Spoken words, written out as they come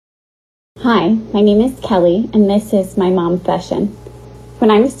Hi, my name is Kelly, and this is my Momfession.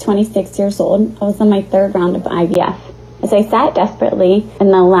 When I was 26 years old, I was on my third round of IVF. As I sat desperately in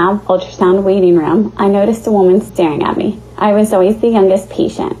the lab ultrasound waiting room, I noticed a woman staring at me. I was always the youngest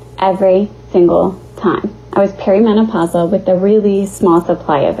patient, every single time. I was perimenopausal with a really small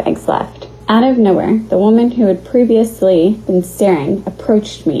supply of eggs left. Out of nowhere, the woman who had previously been staring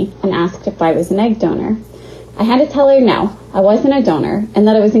approached me and asked if I was an egg donor. I had to tell her no, I wasn't a donor, and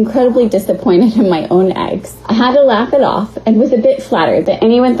that I was incredibly disappointed in my own eggs. I had to laugh it off and was a bit flattered that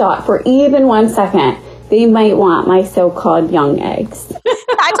anyone thought for even 1 second they might want my so-called young eggs.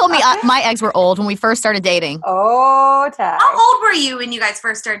 I told me my eggs were old when we first started dating. Oh, Ty. How old were you when you guys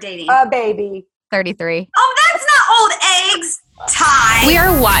first started dating? A baby. 33. Oh, that's not old eggs, Ty. We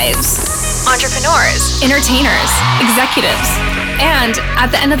are wives, entrepreneurs, entertainers, executives, and at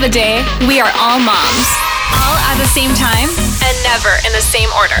the end of the day, we are all moms. All at the same time and never in the same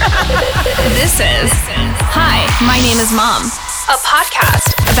order. This is Hi, My Name is Mom, a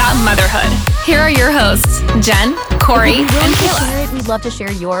podcast about motherhood. Here are your hosts, Jen, Corey, and Kayla. We'd love to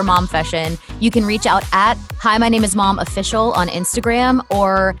share your Momfession. You can reach out at Hi, My Name is Mom Official on Instagram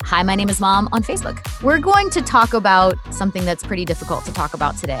or Hi, My Name is Mom on Facebook. We're going to talk about something that's pretty difficult to talk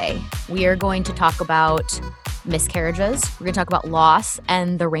about today. We are going to talk about miscarriages. We're going to talk about loss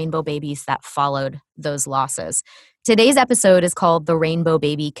and the rainbow babies that followed those losses. Today's episode is called The Rainbow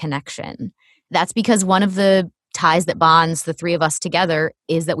Baby Connection. That's because one of the ties that bonds the three of us together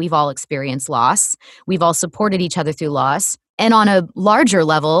is that we've all experienced loss. We've all supported each other through loss. And on a larger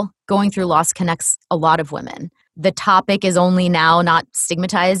level, going through loss connects a lot of women. The topic is only now not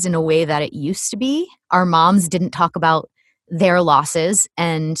stigmatized in a way that it used to be. Our moms didn't talk about their losses,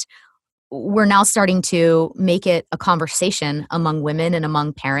 and we're now starting to make it a conversation among women and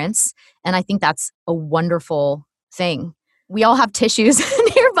among parents. And I think that's a wonderful thing. We all have tissues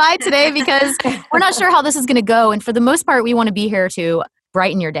nearby today because we're not sure how this is going to go. And for the most part, we want to be here to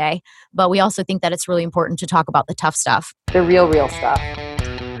brighten your day. But we also think that it's really important to talk about the tough stuff. The real stuff.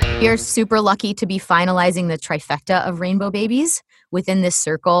 We're super lucky to be finalizing the trifecta of rainbow babies within this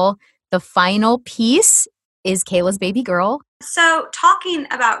circle. The final piece is Kayla's baby girl. So talking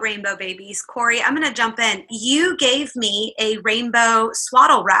about rainbow babies, Corey, I'm going to jump in. You gave me a rainbow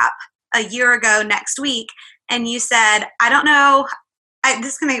swaddle wrap a year ago next week, and you said, I don't know,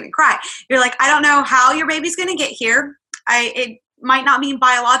 this is going to make me cry. You're like, I don't know how your baby's going to get here. It might not be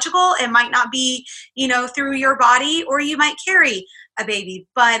biological. It might not be, through your body, or you might carry a baby.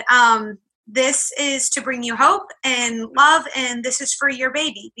 But this is to bring you hope and love, and this is for your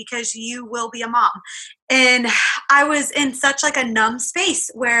baby because you will be a mom. And I was in such like a numb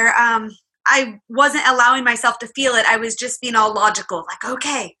space where I wasn't allowing myself to feel it. I was just being all logical, like,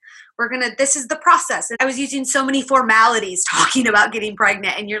 okay, this is the process. And I was using so many formalities talking about getting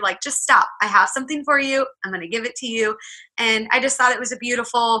pregnant, and you're like, just stop. I have something for you. I'm going to give it to you. And I just thought it was a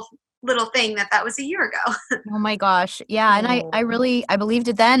beautiful little thing that was a year ago. Oh my gosh. Yeah. And I believed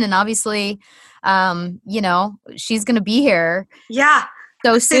it then. And obviously, she's going to be here. Yeah.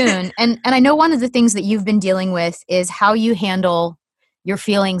 So soon. And I know one of the things that you've been dealing with is how you handle your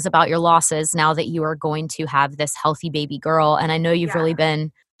feelings about your losses now that you are going to have this healthy baby girl. And I know you've really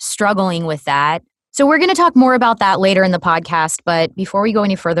been struggling with that. So we're going to talk more about that later in the podcast. But before we go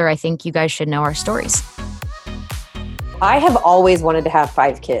any further, I think you guys should know our stories. I have always wanted to have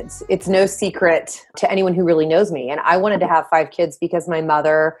 5 kids. It's no secret to anyone who really knows me. And I wanted to have 5 kids because my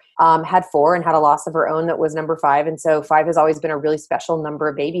mother had 4 and had a loss of her own that was number 5. And so 5 has always been a really special number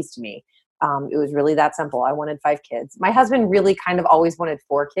of babies to me. It was really that simple. I wanted 5 kids. My husband really kind of always wanted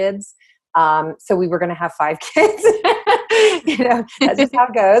 4 kids. So we were going to have 5 kids. That's just how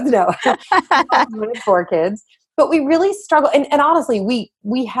it goes. No, I wanted 4 kids. But we really struggled. And honestly, we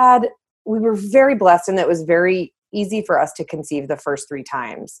were very blessed, and that was very easy for us to conceive the first 3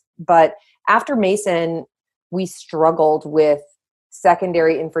 times. But after Mason, we struggled with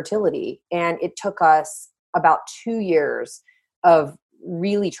secondary infertility. And it took us about 2 years of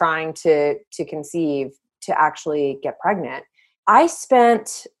really trying to conceive to actually get pregnant. I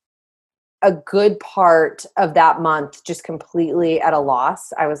spent a good part of that month just completely at a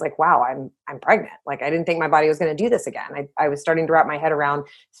loss. I was like, wow, I'm pregnant. Like, I didn't think my body was going to do this again. I was starting to wrap my head around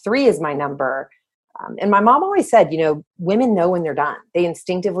 3 is my number. And my mom always said, women know when they're done. They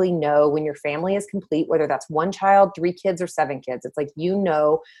instinctively know when your family is complete, whether that's 1 child, 3 kids, or 7 kids. It's like,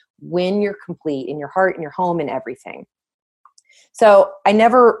 when you're complete in your heart and your home and everything. So I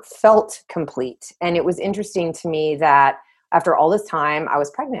never felt complete. And it was interesting to me that after all this time, I was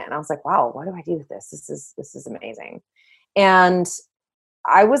pregnant, and I was like, wow, what do I do with this? This is amazing. And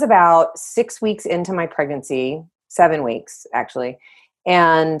I was about 6 weeks into my pregnancy, 7 weeks actually.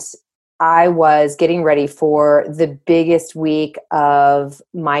 And I was getting ready for the biggest week of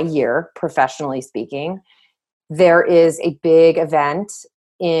my year, professionally speaking. There is a big event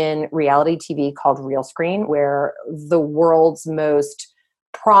in reality TV called Realscreen, where the world's most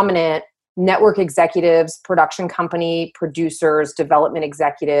prominent network executives, production company producers, development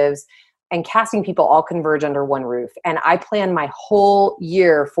executives, and casting people all converge under one roof. And I plan my whole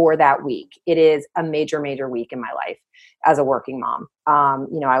year for that week. It is a major, major week in my life as a working mom.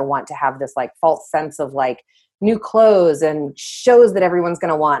 I want to have this like false sense of like new clothes and shows that everyone's going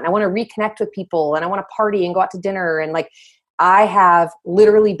to want. And I want to reconnect with people, and I want to party and go out to dinner. And like, I have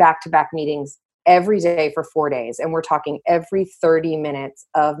literally back-to-back meetings every day for 4 days. And we're talking every 30 minutes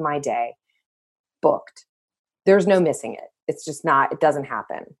of my day booked. There's no missing it. It's just not, it doesn't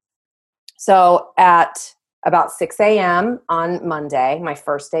happen. So at about 6 a.m. on Monday, my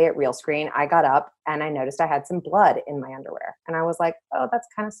first day at Realscreen, I got up and I noticed I had some blood in my underwear. And I was like, oh, that's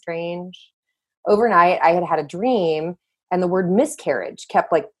kind of strange. Overnight, I had had a dream and the word miscarriage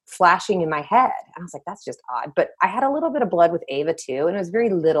kept like flashing in my head. And I was like, that's just odd. But I had a little bit of blood with Ava too, and it was very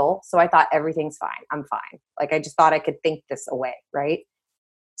little. So I thought everything's fine. I'm fine. Like I just thought I could think this away, right?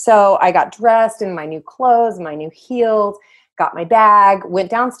 So I got dressed in my new clothes, my new heels, got my bag,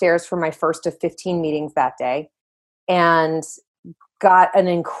 went downstairs for my first of 15 meetings that day, and got an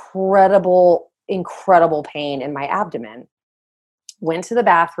incredible, incredible pain in my abdomen. Went to the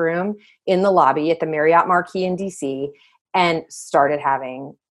bathroom in the lobby at the Marriott Marquis in DC and started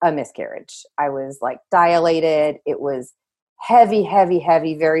having a miscarriage. I was like dilated. It was heavy, heavy,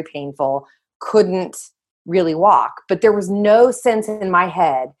 heavy, very painful. Couldn't really walk, but there was no sense in my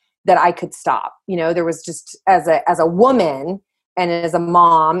head that I could stop. There was just as a woman and as a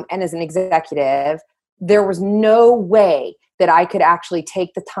mom and as an executive, there was no way that I could actually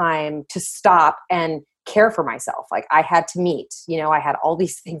take the time to stop and care for myself. Like I had to meet, I had all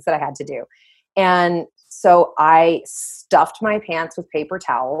these things that I had to do. And so I stuffed my pants with paper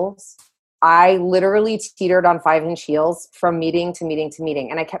towels. I literally teetered on 5-inch heels from meeting to meeting to meeting.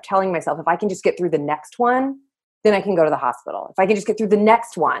 And I kept telling myself, if I can just get through the next one, then I can go to the hospital. If I can just get through the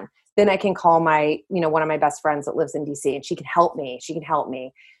next one, then I can call my, one of my best friends that lives in DC, and she can help me. She can help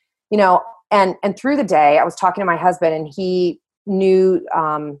me, and through the day I was talking to my husband, and he knew,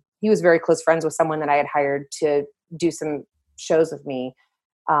 he was very close friends with someone that I had hired to do some shows with me.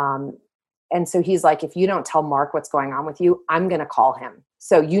 And so he's like, if you don't tell Mark what's going on with you, I'm going to call him.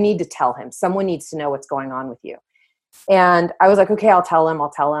 So you need to tell him. Someone needs to know what's going on with you. And I was like, okay, I'll tell him.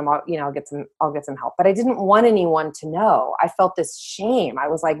 I'll get some help. But I didn't want anyone to know. I felt this shame. I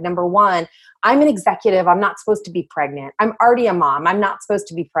was like, number one, I'm an executive. I'm not supposed to be pregnant. I'm already a mom. I'm not supposed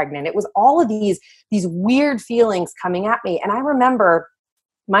to be pregnant. It was all of these weird feelings coming at me. And I remember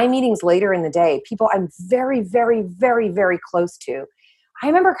my meetings later in the day, people I'm very, very, very, very close to. I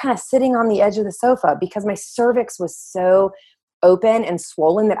remember kind of sitting on the edge of the sofa because my cervix was so open and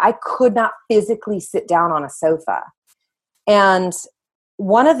swollen that I could not physically sit down on a sofa. And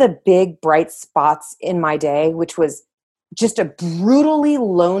one of the big bright spots in my day, which was just a brutally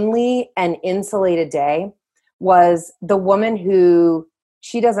lonely and insulated day, was the woman who,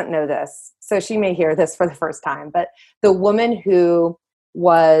 she doesn't know this, so she may hear this for the first time, but the woman who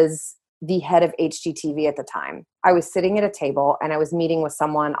was the head of HGTV at the time. I was sitting at a table and I was meeting with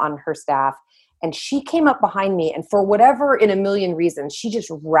someone on her staff, and she came up behind me, and for whatever, in a million reasons, she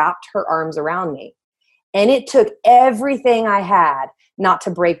just wrapped her arms around me. And it took everything I had not to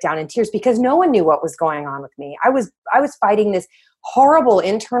break down in tears, because no one knew what was going on with me. I was fighting this horrible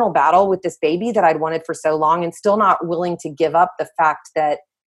internal battle with this baby that I'd wanted for so long, and still not willing to give up the fact that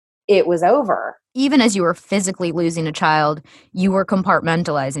it was over. Even as you were physically losing a child, you were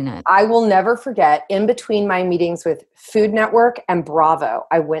compartmentalizing it. I will never forget, in between my meetings with Food Network and Bravo,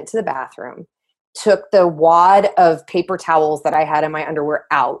 I went to the bathroom, took the wad of paper towels that I had in my underwear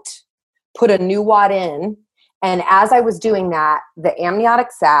out, put a new wad in, and as I was doing that, the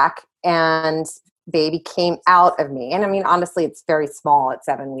amniotic sac and baby came out of me. And I mean, honestly, it's very small at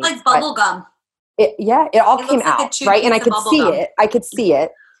 7 weeks. Like bubble gum. It all came out, right? And I could see it. I could see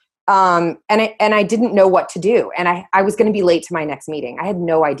it. And I didn't know what to do. And I was going to be late to my next meeting. I had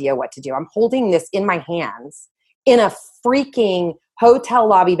no idea what to do. I'm holding this in my hands in a freaking hotel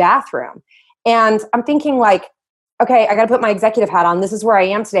lobby bathroom. And I'm thinking like, okay, I got to put my executive hat on. This is where I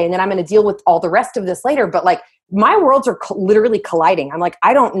am today. And then I'm going to deal with all the rest of this later. But like my worlds are literally colliding. I'm like,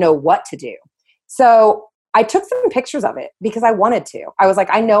 I don't know what to do. So I took some pictures of it because I wanted to. I was like,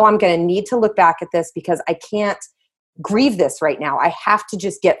 I know I'm going to need to look back at this because I can't grieve this right now. I have to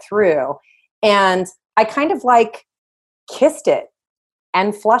just get through. And I kind of like kissed it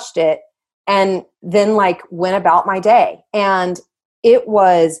and flushed it and then like went about my day. And it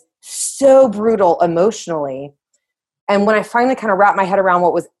was so brutal emotionally. And when I finally kind of wrapped my head around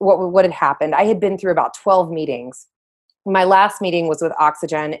what had happened, I had been through about 12 meetings. My last meeting was with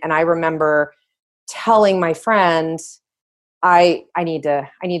Oxygen, and I remember telling my friend, I need to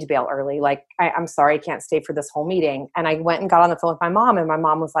bail early. Like, I'm sorry, I can't stay for this whole meeting. And I went and got on the phone with my mom, and my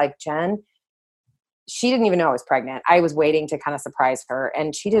mom was like, Jen, she didn't even know I was pregnant. I was waiting to kind of surprise her,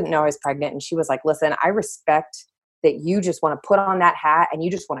 and she didn't know I was pregnant. And she was like, listen, I respect that you just want to put on that hat and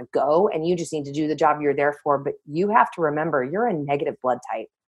you just want to go and you just need to do the job you're there for. But you have to remember, you're a negative blood type.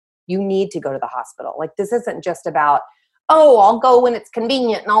 You need to go to the hospital. Like, this isn't just about, oh, I'll go when it's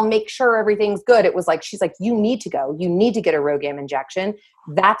convenient and I'll make sure everything's good. It was like, she's like, you need to go. You need to get a RhoGAM injection.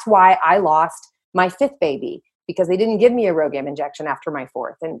 That's why I lost my 5th baby, because they didn't give me a RhoGAM injection after my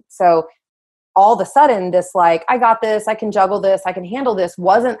 4th. And so all of a sudden, this like, I got this, I can juggle this, I can handle this,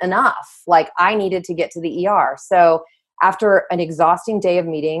 wasn't enough. Like, I needed to get to the ER. So after an exhausting day of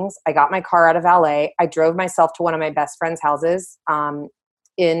meetings, I got my car out of valet. I drove myself to one of my best friend's houses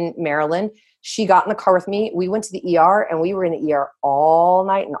in Maryland. She got in the car with me. We went to the ER, and we were in the ER all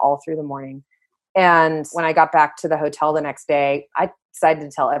night and all through the morning. And when I got back to the hotel the next day, I decided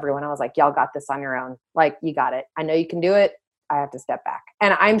to tell everyone, I was like, y'all got this on your own. Like, you got it. I know you can do it. I have to step back.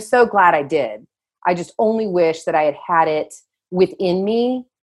 And I'm so glad I did. I just only wish that I had had it within me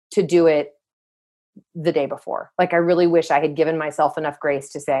to do it the day before. Like, I really wish I had given myself enough grace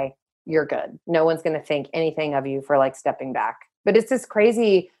to say, you're good. No one's going to think anything of you for like stepping back. But it's this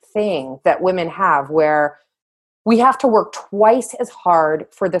crazy thing that women have where we have to work twice as hard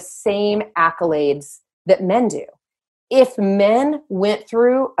for the same accolades that men do. If men went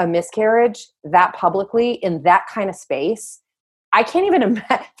through a miscarriage that publicly in that kind of space, I can't even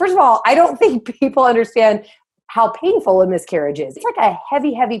imagine. First of all, I don't think people understand how painful a miscarriage is. It's like a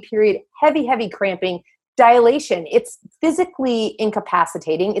heavy, heavy period, heavy cramping, dilation. It's physically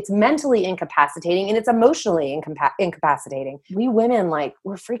incapacitating, it's mentally incapacitating, and it's emotionally incapacitating. We women, like,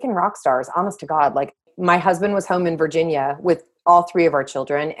 we're freaking rock stars, honest to God. Like, my husband was home in Virginia with all 3 of our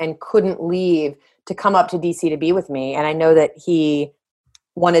children and couldn't leave to come up to DC to be with me. And I know that he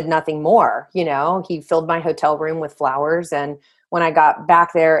wanted nothing more. You know, he filled my hotel room with flowers. And when I got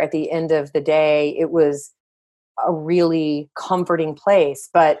back there at the end of the day, it was a really comforting place.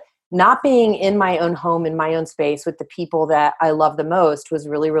 But not being in my own home, in my own space with the people that I love the most was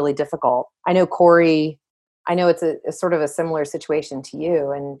really, really difficult. I know, Corey, I know it's a sort of a similar situation to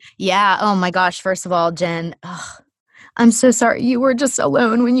you. And yeah. Oh my gosh. First of all, Jen, I'm so sorry you were just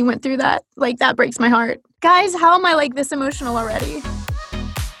alone when you went through that. Like, that breaks my heart. Guys, how am I like this emotional already?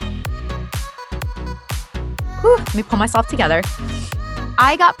 Whew, let me pull myself together.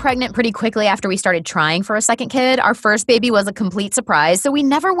 I got pregnant pretty quickly after we started trying for a second kid. Our first baby was a complete surprise, so we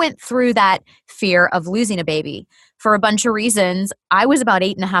never went through that fear of losing a baby. For a bunch of reasons, I was about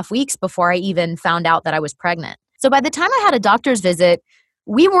 8.5 weeks before I even found out that I was pregnant. So by the time I had a doctor's visit,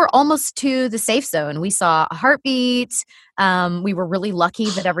 we were almost to the safe zone. We saw a heartbeat. We were really lucky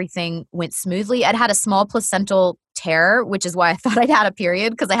that everything went smoothly. I'd had a small placental tear, which is why I thought I'd had a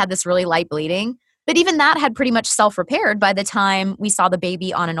period, because I had this really light bleeding. But even that had pretty much self-repaired by the time we saw the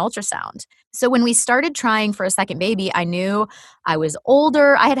baby on an ultrasound. So when we started trying for a second baby, I knew I was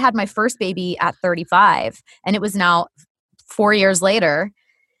older. I had had my first baby at 35, and it was now 4 years later.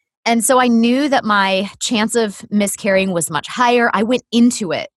 And so I knew that my chance of miscarrying was much higher. I went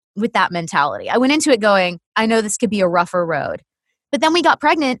into it with that mentality. I went into it going, I know this could be a rougher road. But then we got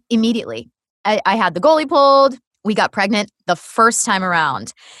pregnant immediately. I had the goalie pulled. We got pregnant the first time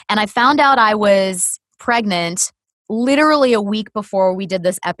around. And I found out I was pregnant literally a week before we did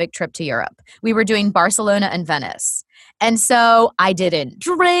this epic trip to Europe. We were doing Barcelona and Venice. And so I didn't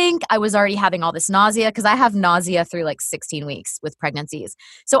drink. I was already having all this nausea because I have nausea through like 16 weeks with pregnancies.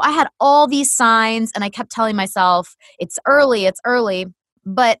 So I had all these signs and I kept telling myself, it's early.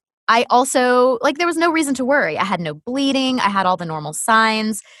 But I also, like, there was no reason to worry. I had no bleeding. I had all the normal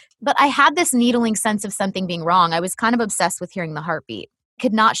signs. But I had this needling sense of something being wrong. I was kind of obsessed with hearing the heartbeat.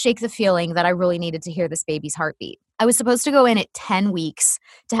 Could not shake the feeling that I really needed to hear this baby's heartbeat. I was supposed to go in at 10 weeks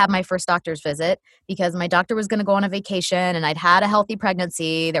to have my first doctor's visit because my doctor was going to go on a vacation and I'd had a healthy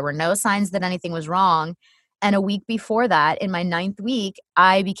pregnancy. There were no signs that anything was wrong. And a week before that, in my 9th week,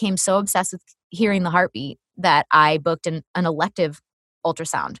 I became so obsessed with hearing the heartbeat that I booked an elective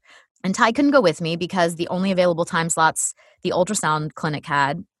ultrasound. And Ty couldn't go with me because the only available time slots the ultrasound clinic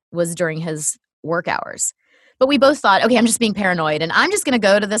had was during his work hours. But we both thought, okay, I'm just being paranoid and I'm just going to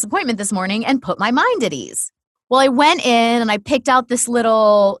go to this appointment this morning and put my mind at ease. Well, I went in and I picked out this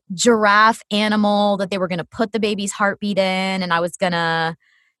little giraffe animal that they were going to put the baby's heartbeat in. And I was going to,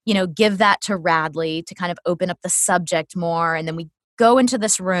 give that to Radley to kind of open up the subject more. And then we go into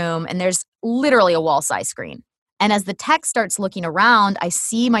this room and there's literally a wall-size screen. And as the tech starts looking around, I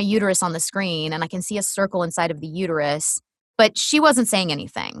see my uterus on the screen and I can see a circle inside of the uterus, but she wasn't saying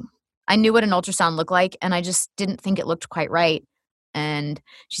anything. I knew what an ultrasound looked like and I just didn't think it looked quite right. And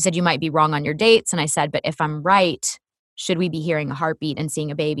she said, you might be wrong on your dates. And I said, but if I'm right, should we be hearing a heartbeat and seeing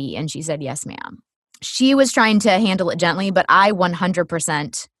a baby? And she said, yes, ma'am. She was trying to handle it gently, but I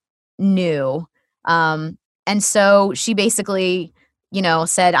 100% knew. And so she basically,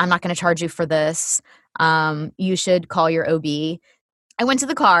 said, I'm not going to charge you for this. You should call your OB. I went to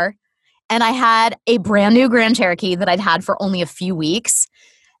the car and I had a brand new Grand Cherokee that I'd had for only a few weeks.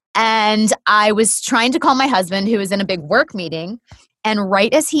 And I was trying to call my husband who was in a big work meeting. And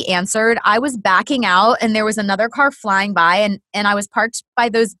right as he answered, I was backing out and there was another car flying by and I was parked by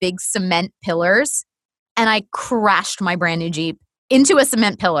those big cement pillars and I crashed my brand new Jeep into a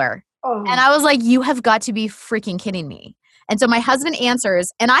cement pillar. Oh. And I was like, you have got to be freaking kidding me. And so my husband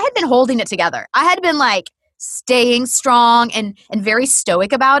answers and I had been holding it together. I had been like staying strong and very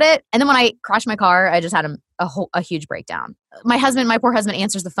stoic about it. And then when I crashed my car, I just had a huge breakdown. My poor husband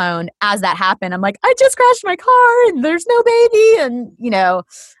answers the phone as that happened. I'm like, I just crashed my car and there's no baby.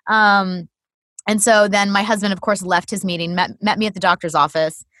 And so then my husband, of course, left his meeting, met me at the doctor's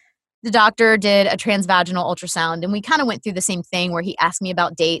office. The doctor did a transvaginal ultrasound and we kind of went through the same thing where he asked me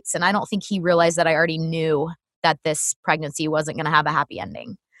about dates. And I don't think he realized that I already knew that this pregnancy wasn't going to have a happy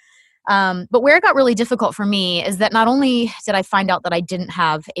ending. But where it got really difficult for me is that not only did I find out that I didn't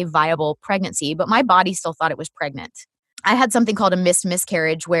have a viable pregnancy, but my body still thought it was pregnant. I had something called a missed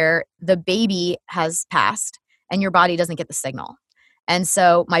miscarriage where the baby has passed and your body doesn't get the signal. And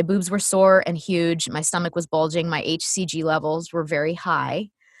so my boobs were sore and huge. My stomach was bulging. My HCG levels were very high.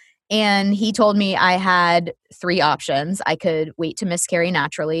 And he told me I had 3 options. I could wait to miscarry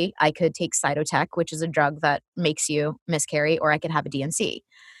naturally. I could take Cytotec, which is a drug that makes you miscarry, or I could have a DNC.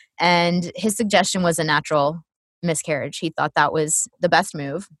 And his suggestion was a natural miscarriage. He thought that was the best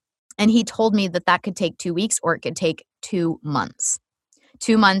move. And he told me that could take 2 weeks or it could take 2 months.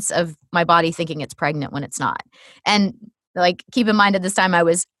 2 months of my body thinking it's pregnant when it's not. And keep in mind at this time, I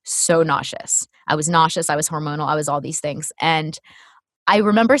was so nauseous. I was hormonal. I was all these things. And I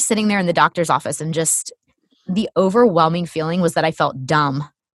remember sitting there in the doctor's office and just the overwhelming feeling was that I felt dumb,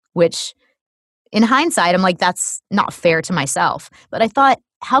 which in hindsight, I'm like, that's not fair to myself. But I thought,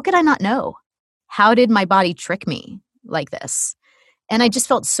 how could I not know? How did my body trick me like this? And I just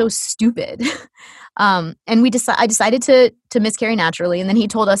felt so stupid. And I decided to miscarry naturally. And then he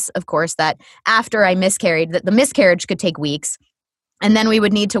told us, of course, that after I miscarried, that the miscarriage could take weeks. And then we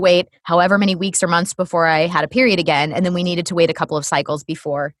would need to wait however many weeks or months before I had a period again. And then we needed to wait a couple of cycles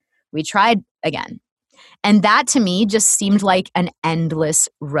before we tried again. And that to me just seemed like an endless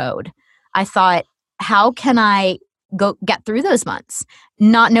road. I thought, how can I get through those months,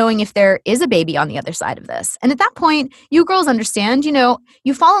 not knowing if there is a baby on the other side of this? And at that point, you girls understand,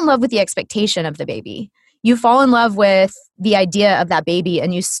 you fall in love with the expectation of the baby. You fall in love with the idea of that baby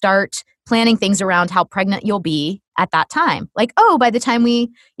and you start planning things around how pregnant you'll be at that time. Like, oh, by the time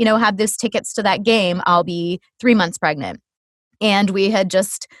we, have those tickets to that game, I'll be 3 months pregnant. And we had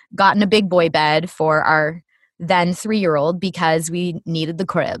just gotten a big boy bed for our then 3-year-old because we needed the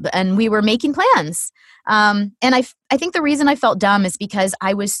crib and we were making plans. And I think the reason I felt dumb is because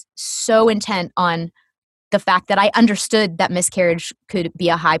I was so intent on the fact that I understood that miscarriage could be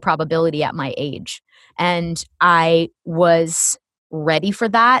a high probability at my age. And I was ready for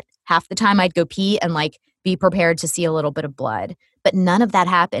that. Half the time I'd go pee and be prepared to see a little bit of blood. But none of that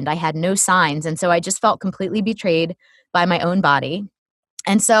happened. I had no signs. And so I just felt completely betrayed by my own body.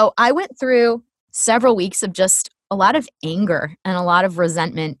 And so I went through several weeks of just a lot of anger and a lot of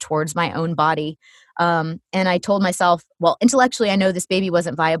resentment towards my own body. And I told myself, well, intellectually, I know this baby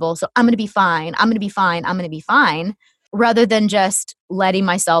wasn't viable, so I'm going to be fine. I'm going to be fine. I'm going to be fine. Rather than just letting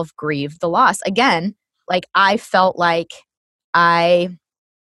myself grieve the loss. Again, I felt like I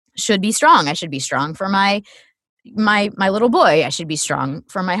should be strong. I should be strong for my little boy. I should be strong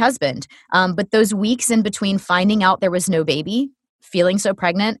for my husband. But those weeks in between finding out there was no baby, feeling so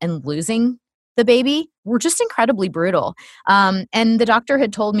pregnant and losing the baby were just incredibly brutal. And the doctor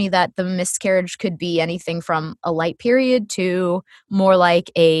had told me that the miscarriage could be anything from a light period to more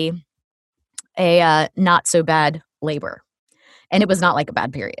like a not so bad labor. And it was not like a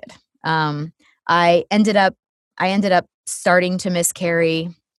bad period. I ended up starting to miscarry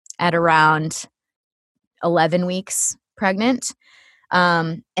at around 11 weeks pregnant.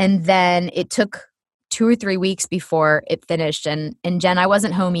 And then it took 2 or 3 weeks before it finished. And Jen, I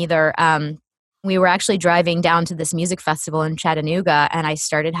wasn't home either. We were actually driving down to this music festival in Chattanooga, and I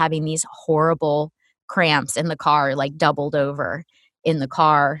started having these horrible cramps in the car, doubled over. in the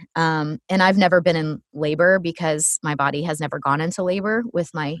car. And I've never been in labor because my body has never gone into labor with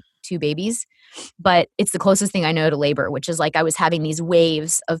my 2 babies. But it's the closest thing I know to labor, which is like I was having these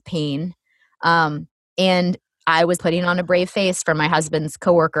waves of pain. And I was putting on a brave face for my husband's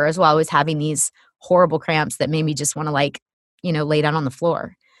coworker as well. I was having these horrible cramps that made me just want to lay down on the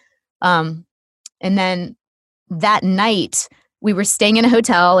floor. And then that night we were staying in a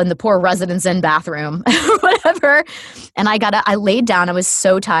hotel in the poor Residence Inn bathroom or whatever. And I laid down. I was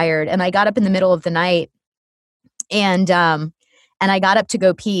so tired. And I got up in the middle of the night and I got up to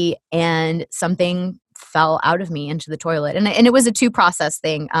go pee and something fell out of me into the toilet. And it was a 2-process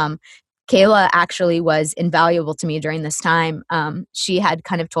thing. Kayla actually was invaluable to me during this time. She had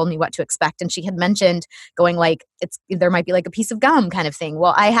kind of told me what to expect, and she had mentioned going there might be like a piece of gum kind of thing.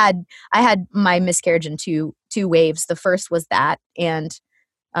 Well, I had my miscarriage in two waves. The first was that, and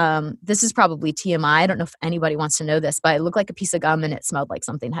this is probably TMI. I don't know if anybody wants to know this, but it looked like a piece of gum, and it smelled like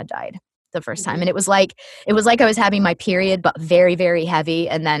something had died the first time. And it was like I was having my period, but very, very heavy.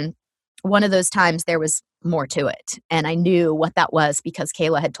 And then one of those times there was more to it, and I knew what that was because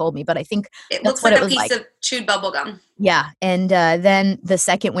Kayla had told me. But I think it looks like a piece of chewed bubble gum. Yeah, and then the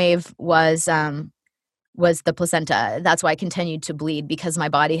second wave was the placenta. That's why I continued to bleed, because my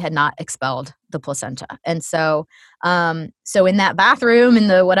body had not expelled the placenta. And so in that bathroom, in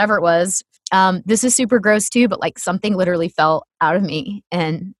the whatever it was, this is super gross too, but like something literally fell out of me,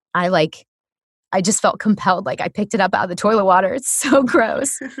 and I just felt compelled. Like I picked it up out of the toilet water. It's so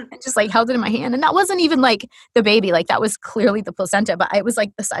gross. I just like held it in my hand. And that wasn't even like the baby. Like that was clearly the placenta, but it was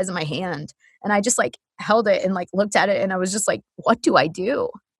like the size of my hand. And I just like held it and like looked at it. And I was just like, what do I do?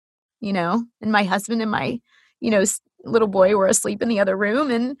 And my husband and my, little boy were asleep in the other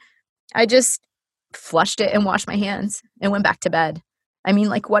room. And I just flushed it and washed my hands and went back to bed. I mean,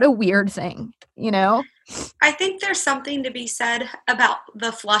 like what a weird thing, I think there's something to be said about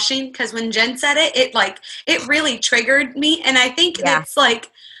the flushing, because when Jen said it really triggered me. And I think it's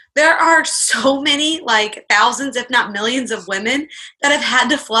like there are so many, like thousands, if not millions of women that have had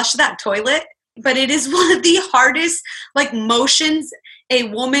to flush that toilet. But it is one of the hardest like motions a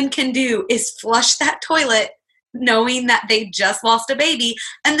woman can do is flush that toilet knowing that they just lost a baby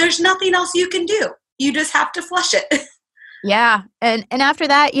and there's nothing else you can do. You just have to flush it. Yeah. And after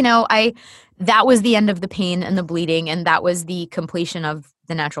that, that was the end of the pain and the bleeding. And that was the completion of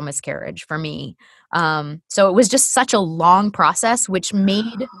the natural miscarriage for me. So it was just such a long process, which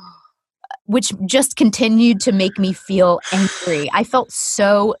just continued to make me feel angry. I felt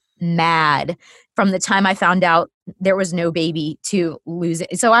so mad from the time I found out there was no baby to lose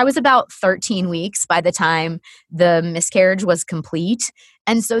it. So I was about 13 weeks by the time the miscarriage was complete.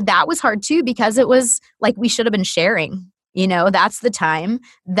 And so that was hard too, because it was like we should have been sharing. That's the time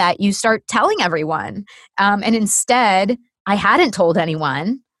that you start telling everyone. And instead, I hadn't told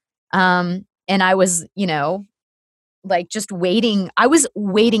anyone. And I was, like just waiting. I was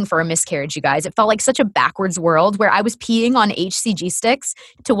waiting for a miscarriage, you guys. It felt like such a backwards world where I was peeing on HCG sticks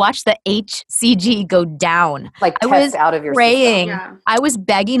to watch the HCG go down. Like I test was out of your praying. Yeah. I was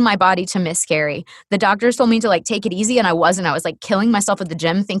begging my body to miscarry. The doctors told me to like take it easy, and I wasn't. I was like killing myself at the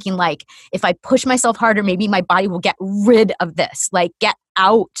gym, thinking like if I push myself harder, maybe my body will get rid of this, like get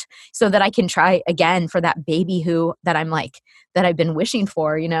out, so that I can try again for that baby that I've been wishing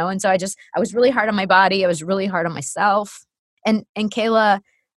for, And so I was really hard on my body. I was really hard on myself. And Kayla,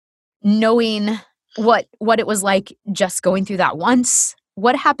 knowing what it was like just going through that once,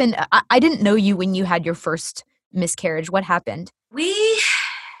 what happened? I didn't know you when you had your first miscarriage. What happened?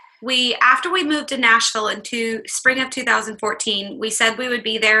 We after we moved to Nashville into spring of 2014, we said we would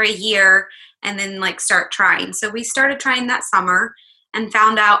be there a year and then like start trying. So we started trying that summer and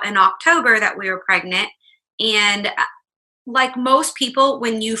found out in October that we were pregnant. And like most people,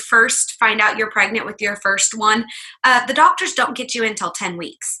 when you first find out you're pregnant with your first one, the doctors don't get you until 10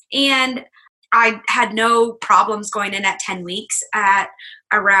 weeks. And I had no problems going in at 10 weeks. At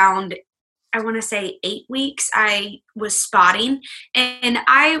around, I want to say 8 weeks, I was spotting. And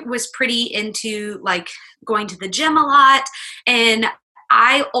I was pretty into like going to the gym a lot. And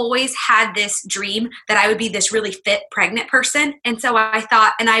I always had this dream that I would be this really fit pregnant person. And so I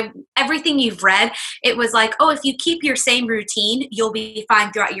thought, everything you've read, it was like, oh, if you keep your same routine, you'll be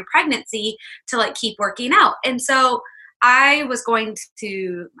fine throughout your pregnancy to like keep working out. And so I was going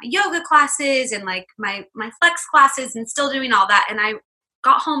to my yoga classes and like my flex classes and still doing all that. And I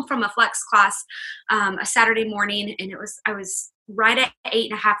got home from a flex class a Saturday morning, and I was right at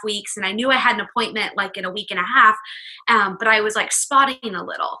 8.5 weeks, and I knew I had an appointment like in a week and a half, but I was like spotting a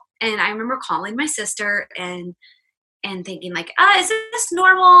little. And I remember calling my sister and thinking like, is this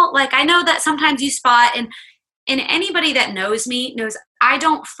normal? Like, I know that sometimes you spot, and And anybody that knows me knows I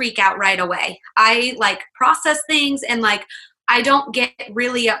don't freak out right away. I like process things, and like I don't get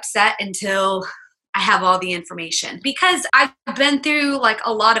really upset until I have all the information, because I've been through like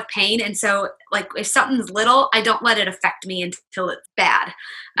a lot of pain. And so like if something's little, I don't let it affect me until it's bad.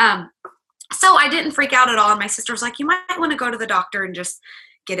 So I didn't freak out at all. And my sister was like, you might want to go to the doctor and just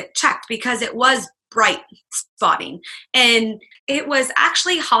get it checked, because it was bright spotting. And it was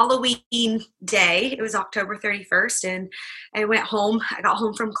actually Halloween day. It was October 31st. And I went home. I got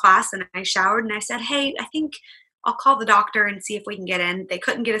home from class and I showered and I said, hey, I think I'll call the doctor and see if we can get in. They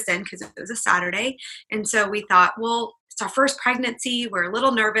couldn't get us in because it was a Saturday. And so we thought, well, it's our first pregnancy. We're a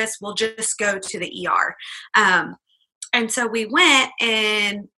little nervous. We'll just go to the ER. And so we went,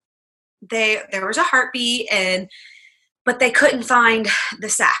 and there was a heartbeat, but they couldn't find the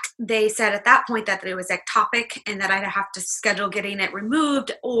sac. They said at that point that it was ectopic and that I'd have to schedule getting it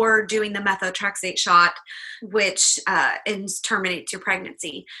removed or doing the methotrexate shot, which terminates your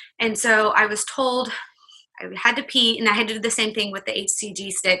pregnancy. And so I was told I had to pee, and I had to do the same thing with the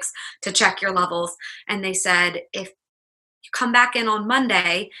HCG sticks to check your levels. And they said, if you come back in on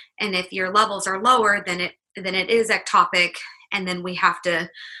Monday and if your levels are lower, then it is ectopic, and then we have to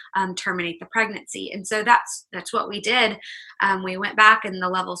terminate the pregnancy. And so that's what we did. We went back and the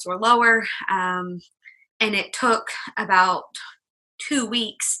levels were lower. And it took about 2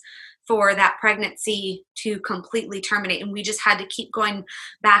 weeks for that pregnancy to completely terminate. And we just had to keep going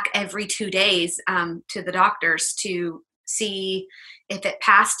back every 2 days to the doctors to see if it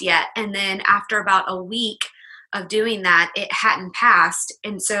passed yet. And then after about a week of doing that, it hadn't passed.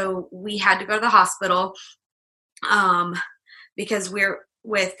 And so we had to go to the hospital because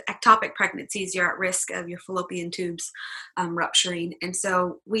with ectopic pregnancies, you're at risk of your fallopian tubes rupturing. And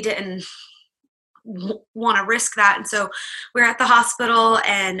so we didn't want to risk that. And so we're at the hospital,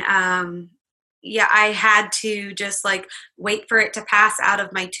 and I had to just like wait for it to pass out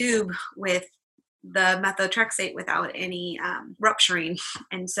of my tube with the methotrexate without any rupturing.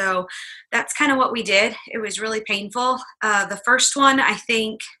 And so that's kind of what we did. It was really painful. The first one, I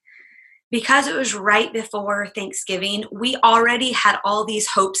think, because it was right before Thanksgiving, we already had all these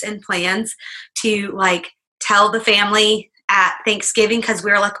hopes and plans to like tell the family at Thanksgiving, because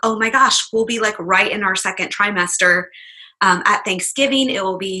we were like, oh my gosh, we'll be like right in our second trimester at Thanksgiving. It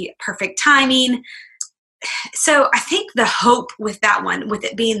will be perfect timing. So I think the hope with that one, with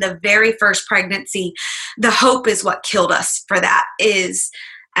it being the very first pregnancy, the hope is what killed us for that, is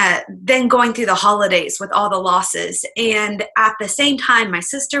then going through the holidays with all the losses. And at the same time, my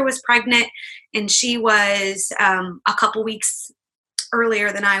sister was pregnant, and she was a couple weeks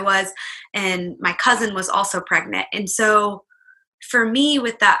earlier than I was, and my cousin was also pregnant. And so for me,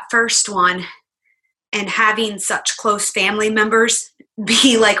 with that first one, and having such close family members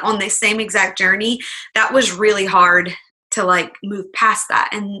be like on the same exact journey, that was really hard to like move past that.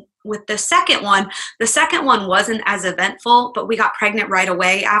 And with the second one wasn't as eventful, but we got pregnant right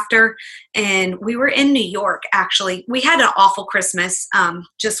away after, and we were in New York. Actually, we had an awful Christmas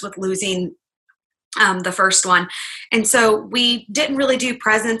just with losing the first one. And so we didn't really do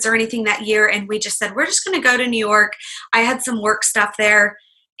presents or anything that year. And we just said, we're just going to go to New York. I had some work stuff there,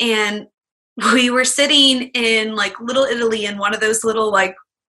 and we were sitting in like Little Italy in one of those little like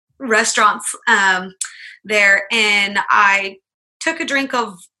restaurants there. And I took a drink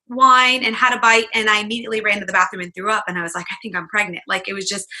of wine and had a bite, and I immediately ran to the bathroom and threw up. And I was like, I think I'm pregnant. Like it was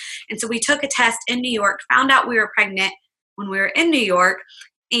just, and so we took a test in New York, found out we were pregnant when we were in New York.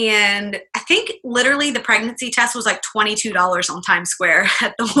 And I think literally the pregnancy test was like $22 on Times Square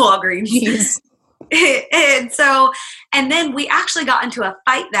at the Walgreens. And then we actually got into a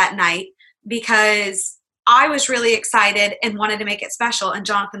fight that night because I was really excited and wanted to make it special. And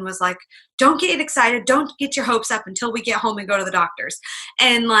Jonathan was like, don't get excited. Don't get your hopes up until we get home and go to the doctors.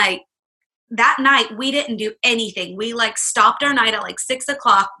 And like that night we didn't do anything. We like stopped our night at like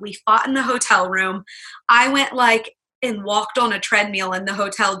 6:00. We fought in the hotel room. I went like and walked on a treadmill in the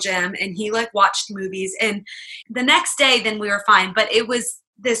hotel gym, and he like watched movies. And the next day then we were fine. But it was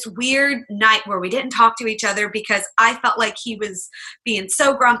this weird night where we didn't talk to each other because I felt like he was being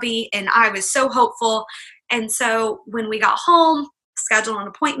so grumpy and I was so hopeful. And so when we got home, scheduled an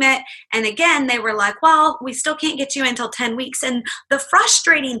appointment, and again, they were like, well, we still can't get you until 10 weeks. And the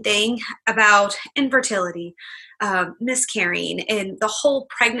frustrating thing about infertility, miscarrying, and the whole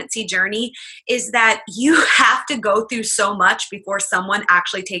pregnancy journey is that you have to go through so much before someone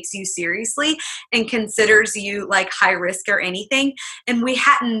actually takes you seriously and considers you like high risk or anything. And we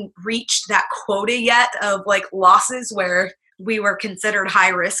hadn't reached that quota yet of like losses where we were considered high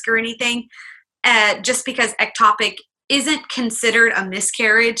risk or anything. Just because ectopic isn't considered a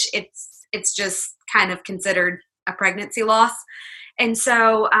miscarriage. it's just kind of considered a pregnancy loss. And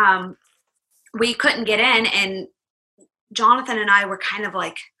so we couldn't get in, and Jonathan and I were kind of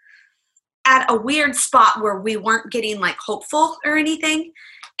like at a weird spot where we weren't getting like hopeful or anything.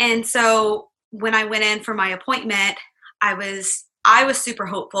 And so when I went in for my appointment, I was super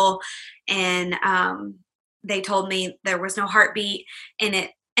hopeful, and they told me there was no heartbeat in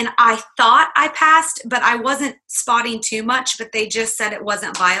it. And I thought I passed, but I wasn't spotting too much, but they just said it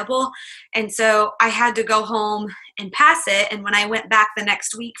wasn't viable. And so I had to go home and pass it. And when I went back the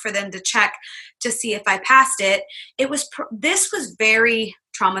next week for them to check to see if I passed it, this was very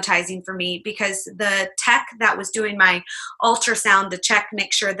traumatizing for me, because the tech that was doing my ultrasound to check,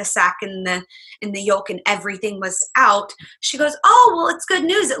 make sure the sac and the yolk and everything was out, she goes, "Oh, well, it's good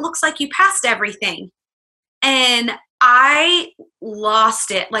news. It looks like you passed everything." And I lost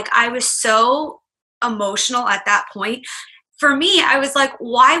it. Like, I was so emotional at that point. For me, I was like,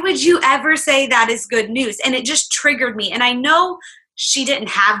 why would you ever say that is good news? And it just triggered me. And I know she didn't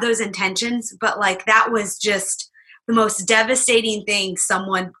have those intentions, but like, that was just the most devastating thing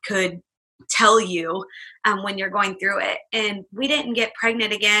someone could tell you when you're going through it. And we didn't get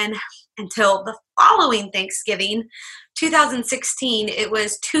pregnant again until the following Thanksgiving, 2016. It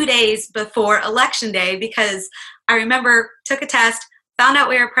was 2 days before Election Day, because I remember took a test, found out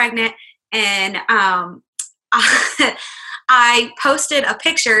we were pregnant, and I posted a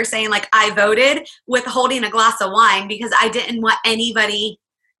picture saying like I voted with holding a glass of wine, because I didn't want anybody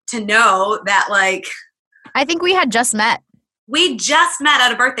to know that, like, I think we had just met. We just met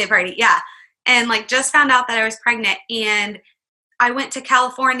at a birthday party. Yeah. And like just found out that I was pregnant, and I went to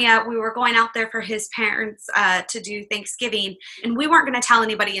California. We were going out there for his parents to do Thanksgiving, and we weren't going to tell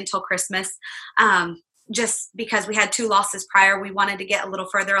anybody until Christmas. Just because we had 2 losses prior, we wanted to get a little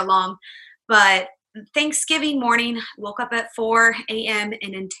further along. But Thanksgiving morning, woke up at 4 a.m.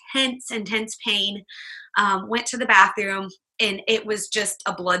 in intense pain, went to the bathroom, and it was just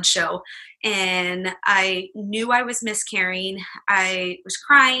a blood show. And I knew I was miscarrying. I was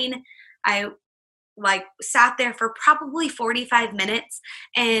crying. I like sat there for probably 45 minutes.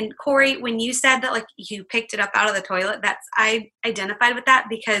 And Corey, when you said that like you picked it up out of the toilet, I identified with that,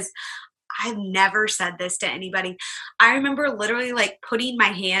 because I've never said this to anybody. I remember literally like putting my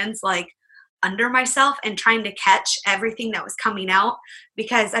hands like under myself and trying to catch everything that was coming out,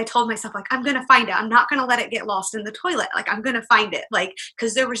 because I told myself like, I'm going to find it. I'm not going to let it get lost in the toilet. Like, I'm going to find it. Like,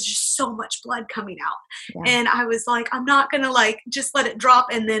 cause there was just so much blood coming out. Yeah. And I was like, I'm not going to like, just let it drop.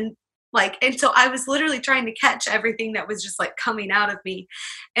 And then like, and so I was literally trying to catch everything that was just like coming out of me.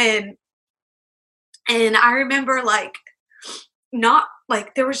 And I remember like, not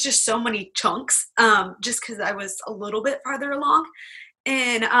like there was just so many chunks, just cause I was a little bit farther along.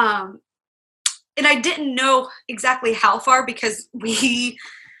 And I didn't know exactly how far, because we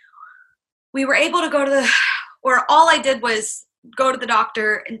were able to go to all I did was go to the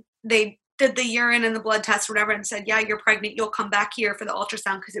doctor, and they did the urine and the blood test or whatever and said, yeah, you're pregnant. You'll come back here for the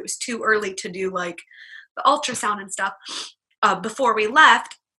ultrasound, because it was too early to do like the ultrasound and stuff before we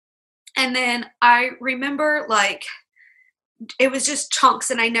left. And then I remember like, it was just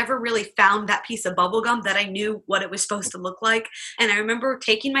chunks, and I never really found that piece of bubble gum that I knew what it was supposed to look like. And I remember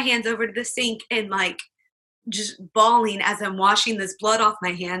taking my hands over to the sink and like just bawling as I'm washing this blood off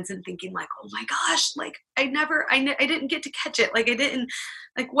my hands, and thinking like, oh my gosh, like I didn't get to catch it. Like I didn't,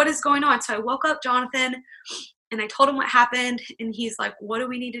 like, what is going on? So I woke up Jonathan and I told him what happened, and he's like, what do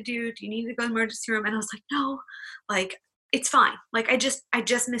we need to do? Do you need to go to the emergency room? And I was like, no, like, it's fine. Like, I just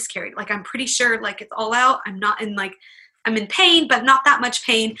miscarried. Like, I'm pretty sure like it's all out. I'm in pain, but not that much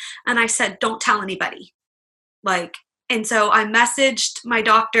pain. And I said, don't tell anybody. Like, and so I messaged my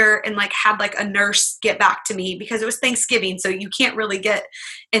doctor and like had like a nurse get back to me, because it was Thanksgiving. So you can't really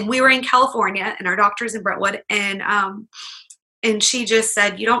and we were in California and our doctor's in Brentwood. And she just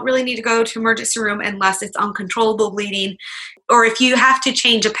said, you don't really need to go to emergency room unless it's uncontrollable bleeding, or if you have to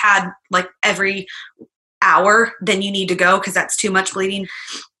change a pad like every hour, then you need to go, because that's too much bleeding.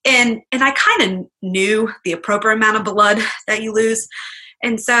 And I kind of knew the appropriate amount of blood that you lose.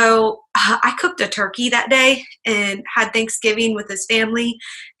 And so I cooked a turkey that day and had Thanksgiving with his family.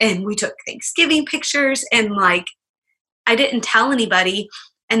 And we took Thanksgiving pictures, and like, I didn't tell anybody.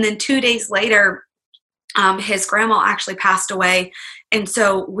 And then 2 days later, his grandma actually passed away. And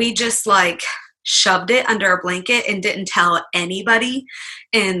so we just like shoved it under a blanket and didn't tell anybody.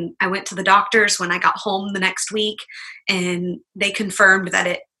 And I went to the doctors when I got home the next week, and they confirmed that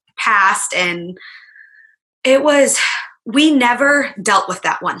it passed. And we never dealt with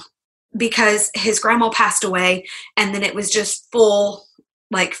that one, because his grandma passed away, and then it was just full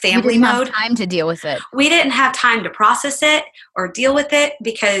like family mode. Have time to deal with it. We didn't have time to process it or deal with it,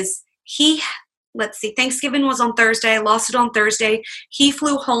 because let's see, Thanksgiving was on Thursday. I lost it on Thursday. He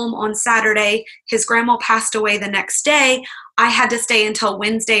flew home on Saturday. His grandma passed away the next day. I had to stay until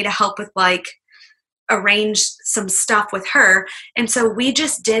Wednesday to help with like arrange some stuff with her. And so we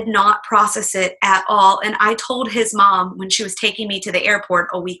just did not process it at all. And I told his mom when she was taking me to the airport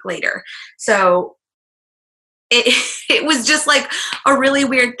a week later. So it was just like a really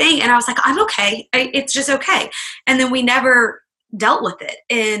weird thing. And I was like, I'm okay. It's just okay. And then we never dealt with it.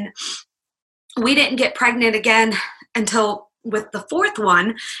 And we didn't get pregnant again with the fourth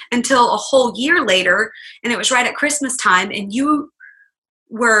one until a whole year later. And it was right at Christmas time. And you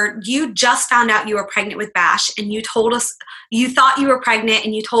just found out you were pregnant with Bash, and you told us you thought you were pregnant,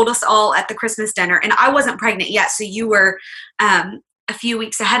 and you told us all at the Christmas dinner. And I wasn't pregnant yet, so you were a few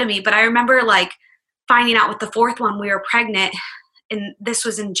weeks ahead of me. But I remember like finding out with the fourth one we were pregnant, and this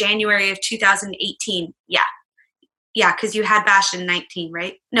was in January of 2018. Yeah, because you had Bash in 19,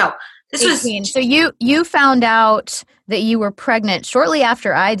 right? No, this 18. was. So you found out that you were pregnant shortly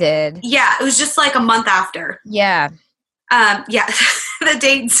after I did. Yeah, it was just like a month after. Yeah. Yeah, the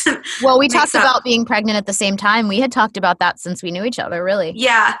dates. Well, we talked about being pregnant at the same time. We had talked about that since we knew each other, really.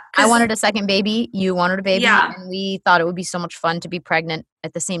 Yeah. I wanted a second baby. You wanted a baby. Yeah. And we thought it would be so much fun to be pregnant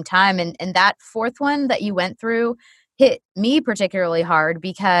at the same time. And that fourth one that you went through hit me particularly hard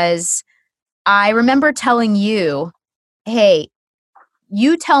because I remember telling you, hey,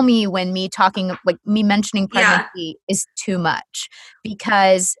 you tell me when me mentioning pregnancy is too much,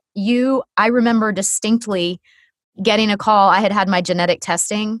 because I remember distinctly getting a call. I had my genetic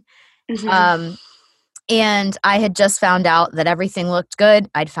testing, and I had just found out that everything looked good.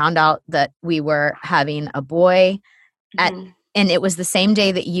 I'd found out that we were having a boy and it was the same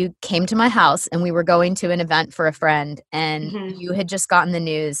day that you came to my house, and we were going to an event for a friend, and you had just gotten the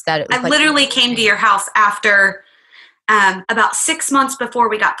news that it was. I literally came to your house after about 6 months before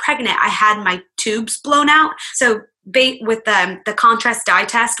we got pregnant. I had my tubes blown out. So with the contrast dye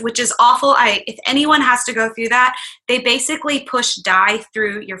test, which is awful. If anyone has to go through that, they basically push dye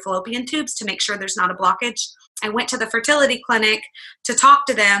through your fallopian tubes to make sure there's not a blockage. I went to the fertility clinic to talk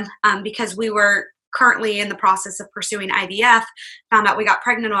to them because we were currently in the process of pursuing IVF, found out we got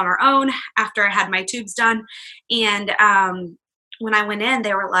pregnant on our own after I had my tubes done. And when I went in,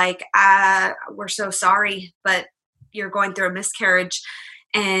 they were like, we're so sorry, but you're going through a miscarriage.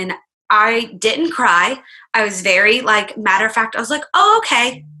 And I didn't cry. I was very matter of fact. I was like, oh,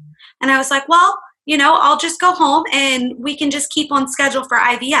 okay. And I was like, well, I'll just go home and we can just keep on schedule for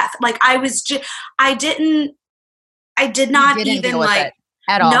IVF. I did not even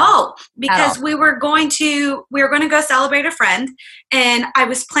at all. No, because we were going to go celebrate a friend, and I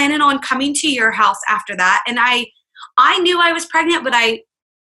was planning on coming to your house after that. And I knew I was pregnant,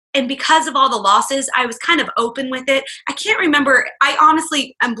 and because of all the losses, I was kind of open with it. I can't remember. I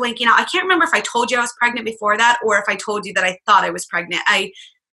honestly am blanking out. I can't remember if I told you I was pregnant before that or if I told you that I thought I was pregnant. I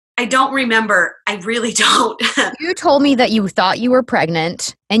don't remember. I really don't. You told me that you thought you were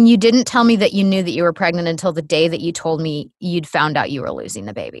pregnant, and you didn't tell me that you knew that you were pregnant until the day that you told me you'd found out you were losing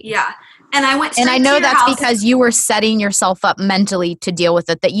the baby. Yeah. And I went straight And I know to your that's house. because you were setting yourself up mentally to deal with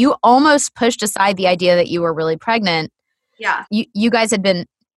it, that you almost pushed aside the idea that you were really pregnant. Yeah. You guys had been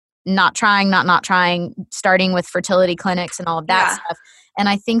not trying, starting with fertility clinics and all of that stuff. And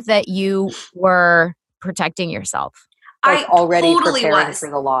I think that you were protecting yourself. I already totally preparing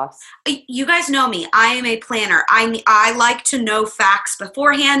for the loss. You guys know me. I am a planner. I like to know facts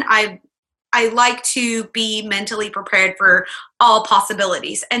beforehand. I like to be mentally prepared for all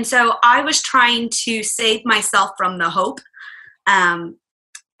possibilities. And so I was trying to save myself from the hope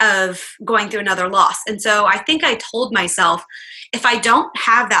of going through another loss. And so I think I told myself, if I don't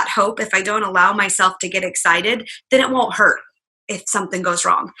have that hope, if I don't allow myself to get excited, then it won't hurt if something goes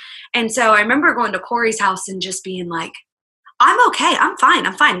wrong. And so I remember going to Corey's house and just being like, I'm okay. I'm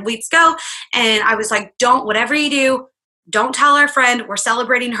fine. Let's go. And I was like, whatever you do, don't tell our friend. We're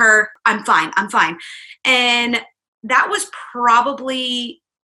celebrating her. I'm fine. And that was probably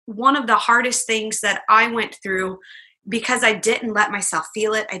one of the hardest things that I went through, because I didn't let myself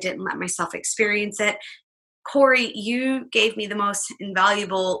feel it. I didn't let myself experience it. Corey, you gave me the most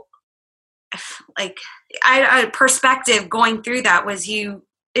invaluable, perspective going through that was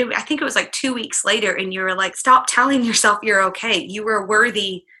I think it was 2 weeks later, and you were like, stop telling yourself you're okay. You were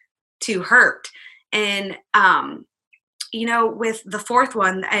worthy to hurt. And, with the fourth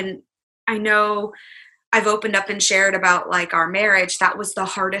one, and I know I've opened up and shared about our marriage. That was the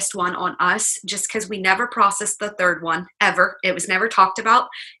hardest one on us, just because we never processed the third one ever. It was never talked about.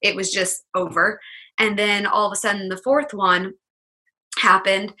 It was just over. And then all of a sudden the fourth one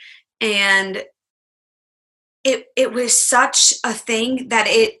happened, and it was such a thing that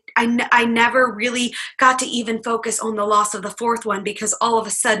I never really got to even focus on the loss of the fourth one, because all of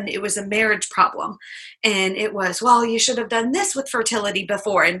a sudden it was a marriage problem. And it was, well, you should have done this with fertility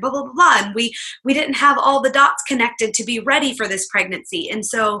before, and blah, blah, blah, blah. And we didn't have all the dots connected to be ready for this pregnancy. And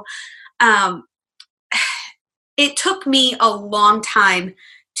so it took me a long time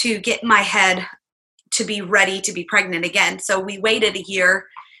to get my head to be ready to be pregnant again. So we waited a year,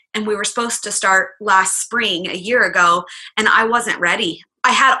 and we were supposed to start last spring a year ago, and I wasn't ready.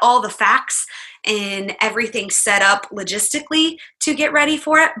 I had all the facts and everything set up logistically to get ready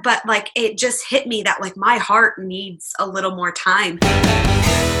for it, but like it just hit me that like my heart needs a little more time.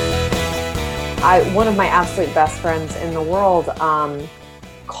 One of my absolute best friends in the world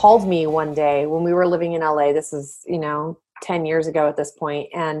called me one day when we were living in LA. This is, 10 years ago at this point.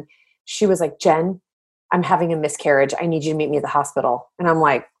 And she was like, Jen, I'm having a miscarriage. I need you to meet me at the hospital. And I'm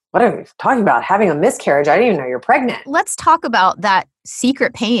like, what are you talking about? Having a miscarriage? I didn't even know you're pregnant. Let's talk about that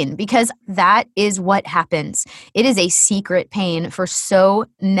secret pain, because that is what happens. It is a secret pain for so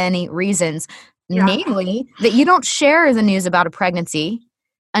many reasons, namely that you don't share the news about a pregnancy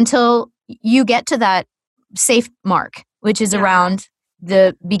until you get to that safe mark, which is around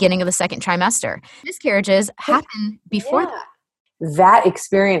the beginning of the second trimester. Miscarriages happen before that. That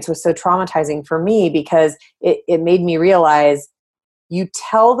experience was so traumatizing for me because it made me realize you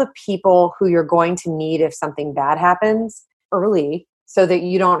tell the people who you're going to need if something bad happens early, so that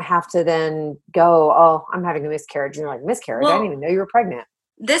you don't have to then go, oh, I'm having a miscarriage. And you're like, miscarriage? I didn't even know you were pregnant.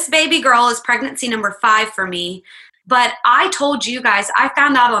 This baby girl is pregnancy number 5 for me. But I told you guys, I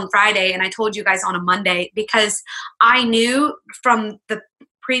found out on Friday, and I told you guys on a Monday, because I knew from the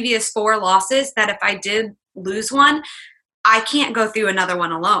previous 4 losses that if I did lose one, I can't go through another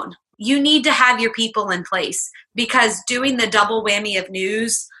one alone. You need to have your people in place, because doing the double whammy of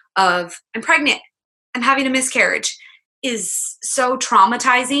news of I'm pregnant, I'm having a miscarriage is so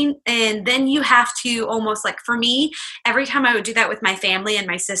traumatizing. And then you have to almost, like for me, every time I would do that with my family and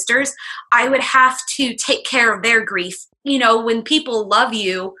my sisters, I would have to take care of their grief. When people love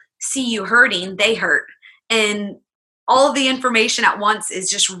you, see you hurting, they hurt. And all of the information at once is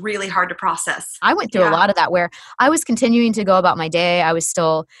just really hard to process. I went through a lot of that, where I was continuing to go about my day. I was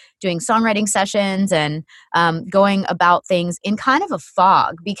still doing songwriting sessions and going about things in kind of a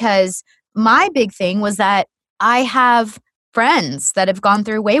fog, because my big thing was that I have friends that have gone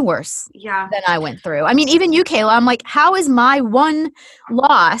through way worse than I went through. I mean, even you, Kayla, I'm like, how is my one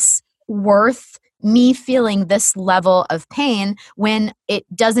loss worth me feeling this level of pain when it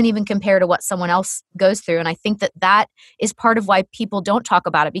doesn't even compare to what someone else goes through? And I think that is part of why people don't talk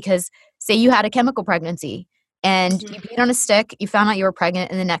about it, because say you had a chemical pregnancy and you beat on a stick, you found out you were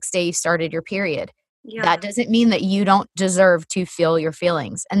pregnant, and the next day you started your period. That doesn't mean that you don't deserve to feel your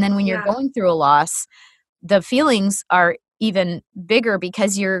feelings. And then when you're going through a loss, the feelings are even bigger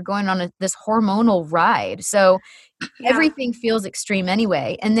because you're going on this hormonal ride. So everything feels extreme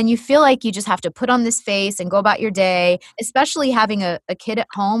anyway. And then you feel like you just have to put on this face and go about your day, especially having a kid at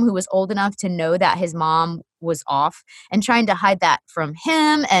home who was old enough to know that his mom was off, and trying to hide that from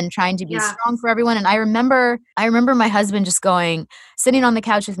him and trying to be strong for everyone. And I remember my husband just sitting on the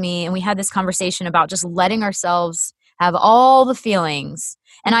couch with me, and we had this conversation about just letting ourselves have all the feelings.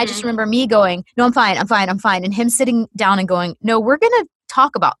 And I just remember me going, no, I'm fine. And him sitting down and going, no, we're going to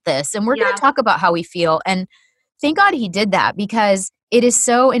talk about this, and we're going to talk about how we feel. And thank God he did that, because it is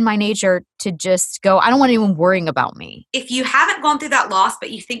so in my nature to just go, I don't want anyone worrying about me. If you haven't gone through that loss,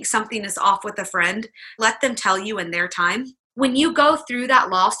 but you think something is off with a friend, let them tell you in their time. When you go through that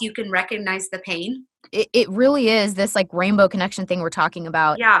loss, you can recognize the pain. It really is this like rainbow connection thing we're talking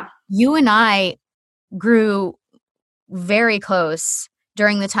about. Yeah. You and I grew very close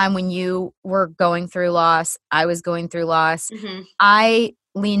during the time when you were going through loss. I was going through loss. I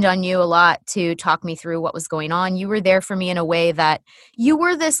leaned on you a lot to talk me through what was going on. You were there for me in a way that you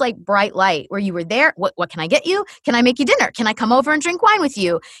were this like bright light where you were there. What can I get you? Can I make you dinner? Can I come over and drink wine with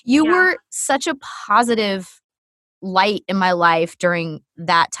you? You were such a positive light in my life during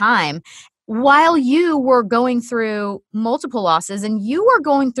that time, while you were going through multiple losses, and you were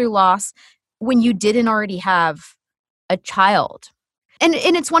going through loss when you didn't already have a child. And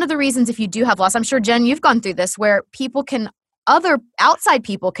it's one of the reasons, if you do have loss, I'm sure, Jen, you've gone through this, where other outside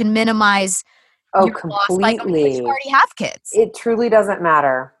people can minimize your loss by going, but you already have kids. It truly doesn't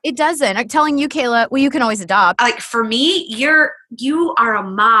matter. It doesn't. I'm telling you, Kayla, well, you can always adopt. Like for me, you are a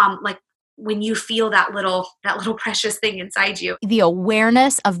mom, like when you feel that little precious thing inside you. The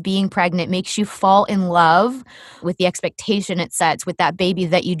awareness of being pregnant makes you fall in love with the expectation it sets with that baby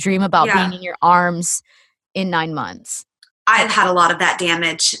that you dream about being in your arms in 9 months. I've had a lot of that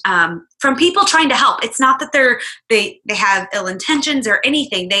damage from people trying to help. It's not that they have ill intentions or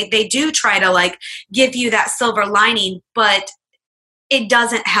anything. They do try to like give you that silver lining, but it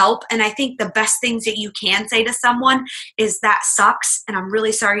doesn't help. And I think the best things that you can say to someone is that sucks. And I'm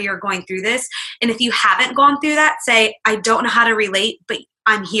really sorry you're going through this. And if you haven't gone through that, say, I don't know how to relate, but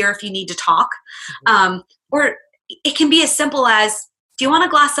I'm here if you need to talk. Or it can be as simple as, do you want a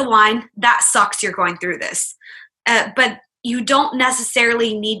glass of wine? That sucks. You're going through this. But you don't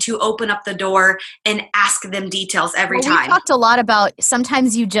necessarily need to open up the door and ask them details every time. We talked a lot about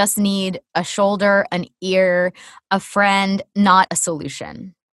sometimes you just need a shoulder, an ear, a friend, not a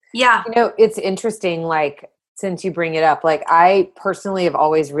solution. Yeah. You know, it's interesting, like, since you bring it up, like, I personally have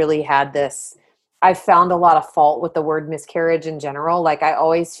always really had this, I've found a lot of fault with the word miscarriage in general. Like, I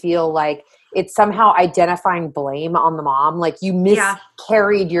always feel like it's somehow identifying blame on the mom. Like, you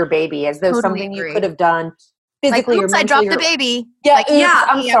miscarried your baby as though something you could have done physically like, or mentally. I dropped the baby. Yeah, like,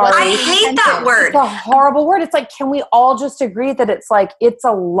 I'm sorry. I hate that word. It's a horrible word. It's like, can we all just agree that it's like, it's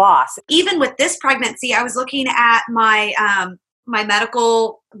a loss? Even with this pregnancy, I was looking at my my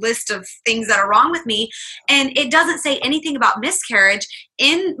medical list of things that are wrong with me, and it doesn't say anything about miscarriage.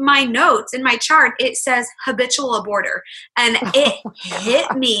 In my notes, in my chart, it says habitual aborter, and it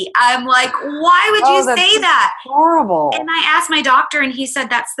hit me. I'm like, why would you say that? Horrible. And I asked my doctor, and he said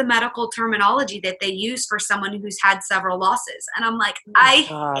that's the medical terminology that they use for someone who's had several losses. And I'm like, I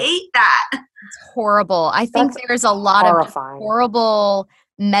hate that. It's horrible. I think there's a lot of horrible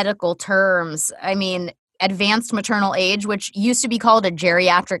medical terms. I mean, advanced maternal age, which used to be called a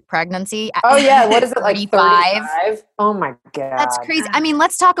geriatric pregnancy. Oh yeah, what is it, like 35? Oh my God. That's crazy. I mean,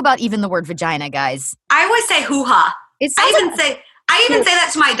 let's talk about even the word vagina, guys. I always say hoo-ha. I even say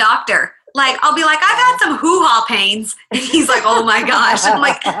that to my doctor. Like, I'll be like, I've had some hoo-ha pains. And he's like, oh my gosh. I'm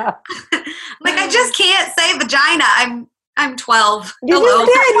like, I just can't say vagina. I'm 12. You Hello.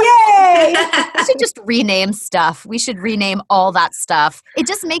 just did, yay! We should just rename stuff. We should rename all that stuff. It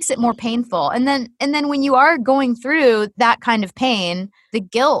just makes it more painful. And then when you are going through that kind of pain, the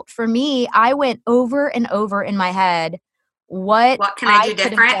guilt, for me, I went over and over in my head, what can I do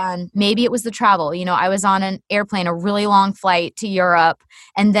different? Done. Maybe it was the travel. You know, I was on an airplane, a really long flight to Europe,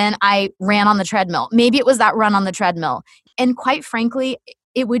 and then I ran on the treadmill. Maybe it was that run on the treadmill. And quite frankly,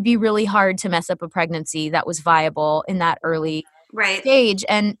 it would be really hard to mess up a pregnancy that was viable in that early stage.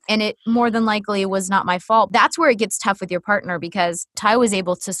 And it more than likely was not my fault. That's where it gets tough with your partner, because Ty was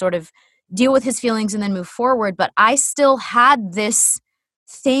able to sort of deal with his feelings and then move forward. But I still had this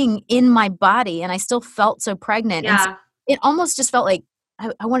thing in my body and I still felt so pregnant. Yeah. And so it almost just felt like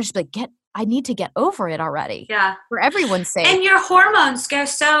I wanted to be like, I need to get over it already. Yeah. For everyone's sake. And your hormones go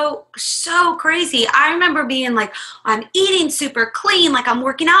so crazy. I remember being like, I'm eating super clean, like I'm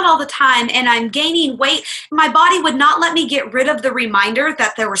working out all the time and I'm gaining weight. My body would not let me get rid of the reminder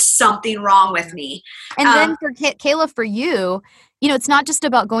that there was something wrong with me. And then for Kayla, for you, you know, it's not just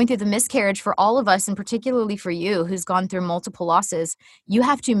about going through the miscarriage. For all of us, and particularly for you who's gone through multiple losses, you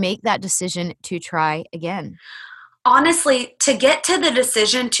have to make that decision to try again. Honestly, to get to the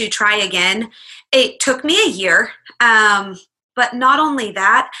decision to try again, it took me a year. But not only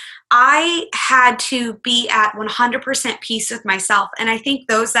that, I had to be at 100% peace with myself. And I think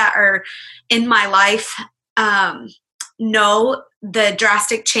those that are in my life know the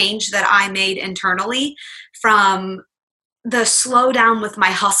drastic change that I made internally, from the slowdown with my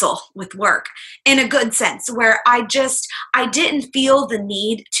hustle with work, in a good sense, where I didn't feel the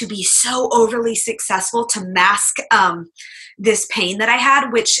need to be so overly successful to mask this pain that I had,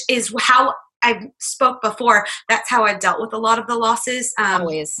 which is how I spoke before. That's how I've dealt with a lot of the losses.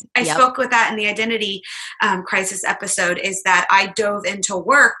 Always. I spoke with that in the identity crisis episode, is that I dove into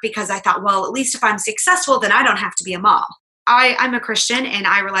work because I thought, well, at least if I'm successful, then I don't have to be a mom. I'm a Christian and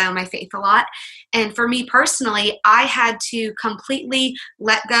I rely on my faith a lot. And for me personally, I had to completely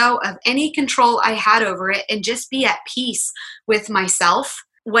let go of any control I had over it and just be at peace with myself.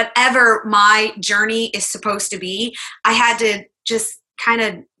 Whatever my journey is supposed to be, I had to just kind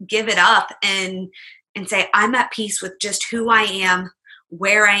of give it up and say, I'm at peace with just who I am,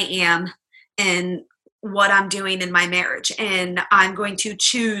 where I am, and what I'm doing in my marriage. And I'm going to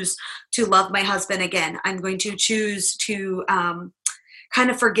choose to love my husband again. I'm going to choose to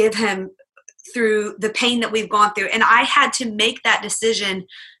kind of forgive him through the pain that we've gone through. And I had to make that decision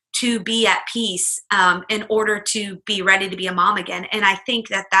to be at peace in order to be ready to be a mom again. And I think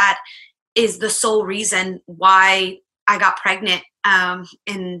that is the sole reason why I got pregnant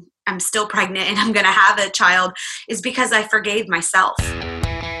and I'm still pregnant and I'm going to have a child, is because I forgave myself.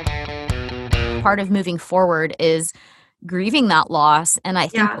 Part of moving forward is grieving that loss. And I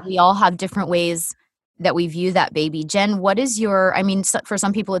think that we all have different ways that we view that baby. Jen, what is your, I mean, for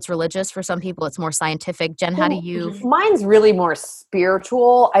some people it's religious, for some people it's more scientific. Jen, how do you? Mine's really more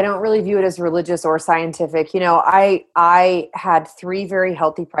spiritual. I don't really view it as religious or scientific. You know, I had 3 very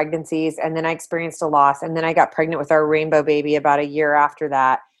healthy pregnancies, and then I experienced a loss, and then I got pregnant with our rainbow baby about a year after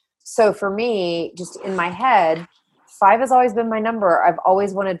that. So for me, just in my head, 5 has always been my number. I've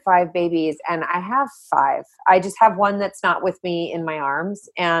always wanted 5 babies, and I have 5. I just have one that's not with me in my arms.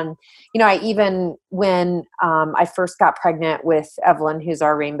 And, you know, I even, when I first got pregnant with Evelyn, who's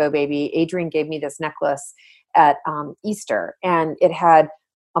our rainbow baby, Adrian gave me this necklace at Easter, and it had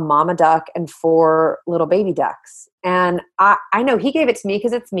a mama duck and 4 little baby ducks. And I know he gave it to me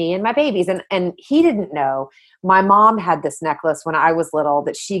because it's me and my babies. And he didn't know my mom had this necklace when I was little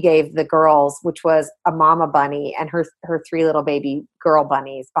that she gave the girls, which was a mama bunny and her 3 little baby girl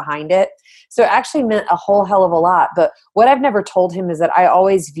bunnies behind it. So it actually meant a whole hell of a lot. But what I've never told him is that I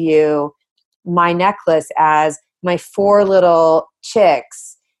always view my necklace as my 4 little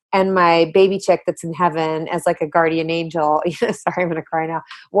chicks and my baby chick that's in heaven as like a guardian angel. Sorry, I'm going to cry now.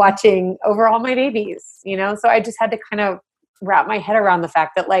 Watching over all my babies, you know? So I just had to kind of wrap my head around the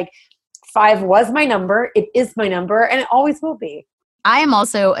fact that like 5 was my number. It is my number, and it always will be. I am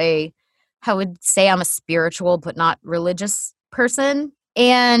also I would say I'm a spiritual but not religious person.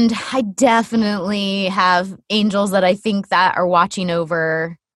 And I definitely have angels that I think that are watching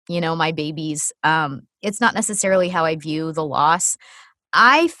over, you know, my babies. It's not necessarily how I view the loss.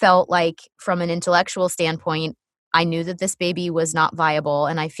 I felt like from an intellectual standpoint, I knew that this baby was not viable.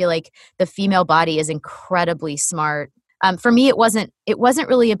 And I feel like the female body is incredibly smart. For me, it wasn't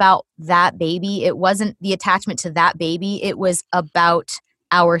really about that baby. It wasn't the attachment to that baby. It was about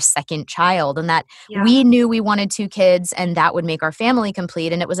our second child, and that we knew we wanted 2 kids and that would make our family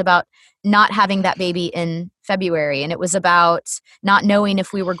complete. And it was about not having that baby in February. And it was about not knowing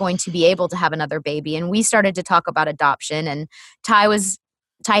if we were going to be able to have another baby. And we started to talk about adoption, and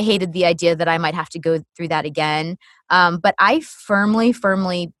Ty hated the idea that I might have to go through that again. But I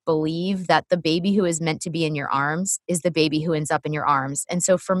firmly believe that the baby who is meant to be in your arms is the baby who ends up in your arms. And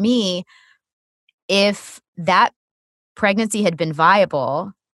so for me, if that pregnancy had been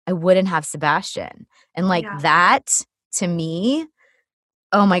viable, I wouldn't have Sebastian. And like that, to me,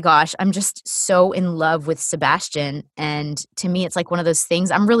 oh my gosh, I'm just so in love with Sebastian. And to me, it's like one of those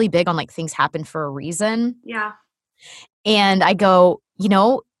things. I'm really big on like things happen for a reason. Yeah. And I go, you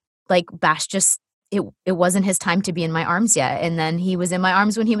know, like Bash just, it wasn't his time to be in my arms yet. And then he was in my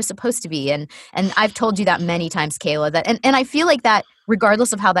arms when he was supposed to be. And I've told you that many times, Kayla, that, and I feel like that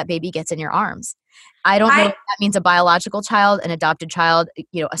regardless of how that baby gets in your arms. I don't know if that means a biological child, an adopted child,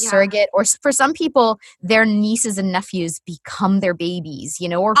 you know, a surrogate, or for some people, their nieces and nephews become their babies, you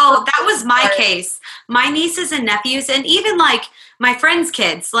know, or that was my case. My nieces and nephews, and even like my friends'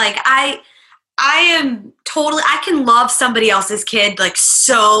 kids, like I can love somebody else's kid like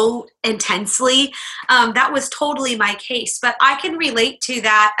so intensely. That was totally my case, but I can relate to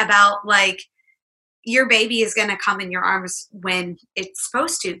that about like your baby is going to come in your arms when it's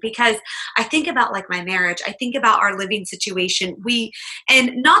supposed to, because I think about like my marriage. I think about our living situation.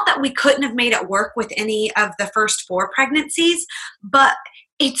 And not that we couldn't have made it work with any of the first 4 pregnancies, but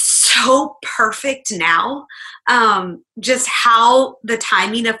it's so perfect now. Just how the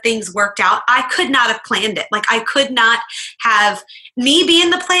timing of things worked out. I could not have planned it. Like I could not have, me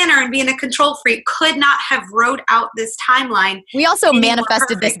being the planner and being a control freak, could not have wrote out this timeline. We also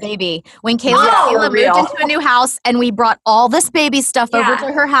manifested this baby when Kayla moved into a new house, and we brought all this baby stuff over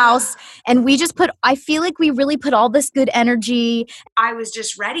to her house, and we just I feel like we really put all this good energy. I was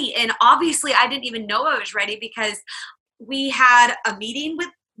just ready. And obviously I didn't even know I was ready because we had a meeting with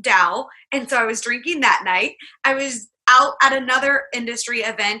Dow, and so I was drinking that night. I was out at another industry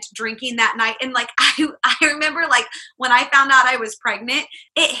event drinking that night, and like I remember like when I found out I was pregnant,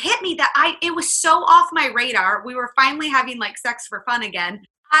 it hit me that it was so off my radar. We were finally having like sex for fun again.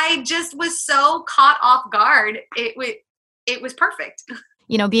 I just was so caught off guard. It was perfect.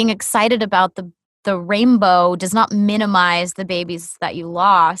 You know, being excited about the rainbow does not minimize the babies that you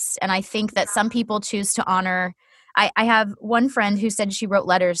lost. And I think that some people choose to honor. I have one friend who said she wrote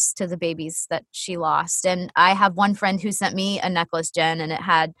letters to the babies that she lost. And I have one friend who sent me a necklace, Jen, and it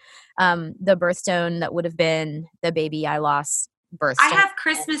had the birthstone that would have been the baby I lost birthstone. I have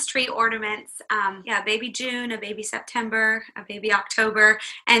Christmas tree ornaments. Baby June, a baby September, a baby October.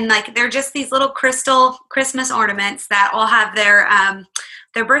 And like they're just these little crystal Christmas ornaments that all have their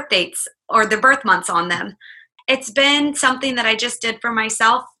birth dates or their birth months on them. It's been something that I just did for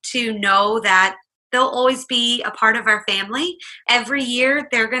myself to know that they'll always be a part of our family. Every year,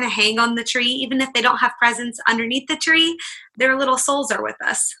 they're going to hang on the tree. Even if they don't have presents underneath the tree, their little souls are with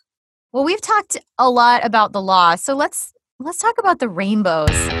us. Well, we've talked a lot about the loss, so let's talk about the rainbows.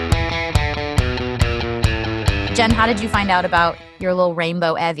 Jen, how did you find out about your little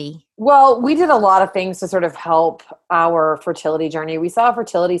rainbow Evie? Well, we did a lot of things to sort of help our fertility journey. We saw a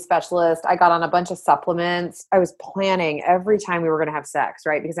fertility specialist. I got on a bunch of supplements. I was planning every time we were going to have sex,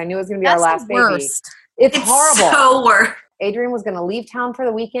 right? Because I knew it was going to be our last baby. Worst. It's horrible. So worse. Adrian was going to leave town for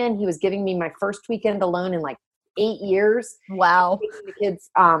the weekend. He was giving me my first weekend alone in like 8 years. Wow. Taking the kids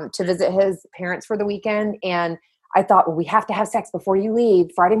to visit his parents for the weekend. And I thought, well, we have to have sex before you leave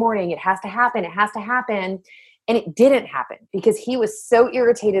Friday morning. It has to happen. It has to happen. And it didn't happen because he was so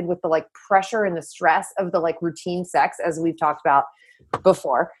irritated with the like pressure and the stress of the like routine sex, as we've talked about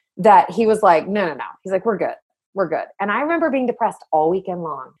before, that he was like, no. He's like, we're good. And I remember being depressed all weekend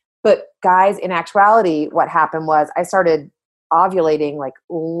long. But guys, in actuality, what happened was I started ovulating like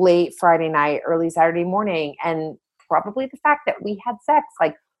late Friday night, early Saturday morning. And probably the fact that we had sex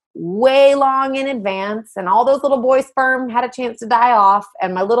like way long in advance and all those little boy sperm had a chance to die off.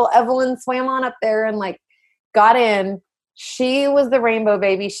 And my little Evelyn swam on up there and like got in. She was the rainbow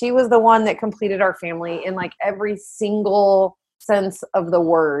baby. She was the one that completed our family in like every single sense of the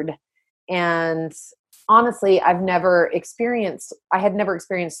word. And honestly, I had never experienced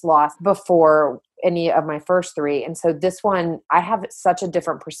loss before any of my first three. And so this one, I have such a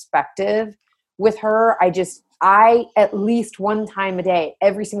different perspective with her. I at least one time a day,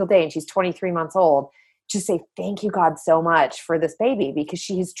 every single day, and she's 23 months old, just say, thank you, God, so much for this baby, because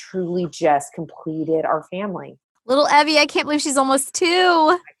she has truly just completed our family. Little Evie, I can't believe she's almost 2.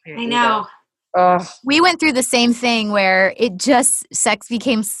 I know. We went through the same thing where sex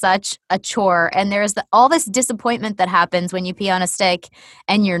became such a chore. And there's all this disappointment that happens when you pee on a stick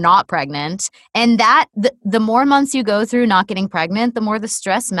and you're not pregnant. And that the more months you go through not getting pregnant, the more the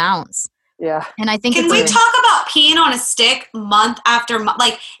stress mounts. Yeah. And I think Can we talk about peeing on a stick month after month?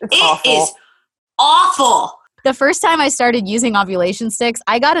 Like, it is awful. The first time I started using ovulation sticks,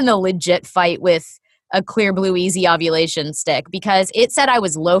 I got in a legit fight with a Clear Blue Easy ovulation stick because it said I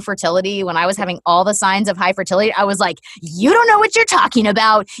was low fertility when I was having all the signs of high fertility. I was like, you don't know what you're talking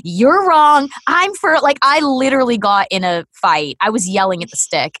about. You're wrong. I literally got in a fight. I was yelling at the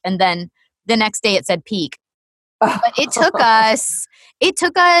stick. And then the next day it said peak. But it took us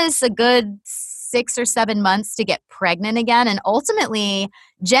a good 6 or 7 months to get pregnant again. And ultimately,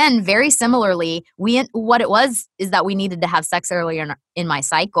 Jen, very similarly, what it was is that we needed to have sex earlier in my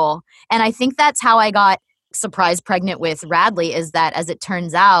cycle. And I think that's how I got surprise pregnant with Radley, is that as it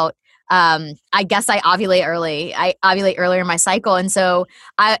turns out, I guess I ovulate early. I ovulate earlier in my cycle. And so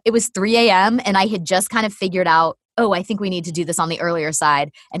it was 3 a.m. and I had just kind of figured out, oh, I think we need to do this on the earlier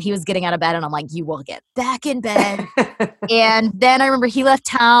side. And he was getting out of bed and I'm like, you will get back in bed. And then I remember he left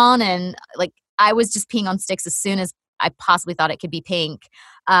town and like I was just peeing on sticks as soon as I possibly thought it could be pink.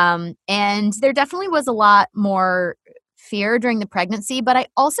 And there definitely was a lot more fear during the pregnancy. But I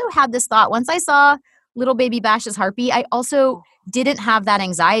also had this thought, once I saw little baby Bash's heartbeat, I also didn't have that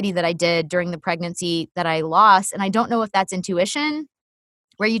anxiety that I did during the pregnancy that I lost. And I don't know if that's intuition,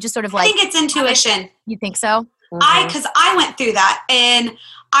 where you just sort of like— I think it's intuition. You think so? Because I went through that, and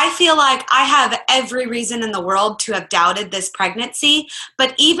I feel like I have every reason in the world to have doubted this pregnancy.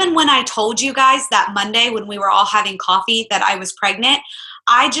 But even when I told you guys that Monday when we were all having coffee that I was pregnant,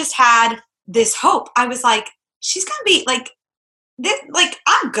 I just had this hope. I was like, she's going to be like, this, like,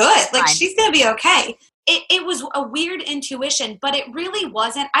 I'm good. Like, she's going to be okay. It was a weird intuition, but it really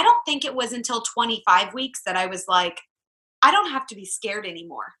wasn't. I don't think it was until 25 weeks that I was like, I don't have to be scared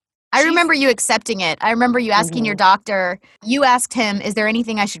anymore. I remember you accepting it. I remember you asking your doctor, you asked him, is there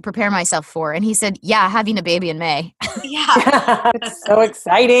anything I should prepare myself for? And he said, yeah, having a baby in May. Yeah. It's so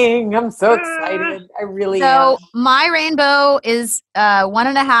exciting. I'm so excited. I really am. So my rainbow is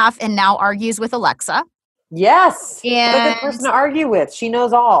 1.5 and now argues with Alexa. Yes. And what a good person to argue with. She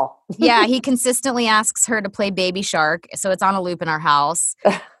knows all. Yeah, he consistently asks her to play Baby Shark. So it's on a loop in our house.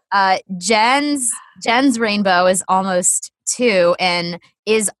 Jen's rainbow is almost 2 and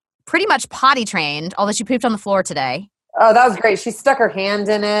is pretty much potty trained, although she pooped on the floor today. Oh, that was great. She stuck her hand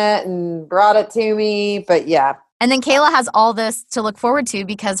in it and brought it to me. But yeah. And then Kayla has all this to look forward to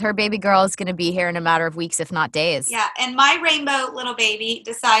because her baby girl is going to be here in a matter of weeks, if not days. Yeah. And my rainbow little baby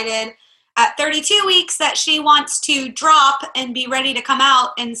decided at 32 weeks that she wants to drop and be ready to come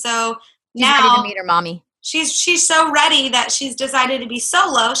out. And so she's now ready to meet her mommy. She's so ready that she's decided to be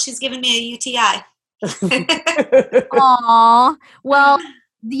solo. She's given me a UTI. Aw. Well,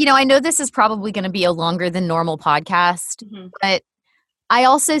 you know, I know this is probably going to be a longer than normal podcast, but I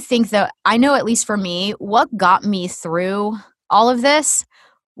also think that I know, at least for me, what got me through all of this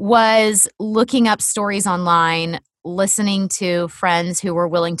was looking up stories online listening to friends who were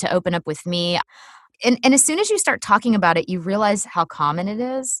willing to open up with me. And as soon as you start talking about it, you realize how common it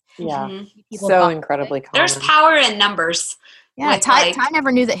is. Yeah. People So talk incredibly common. There's power in numbers. Yeah, Ty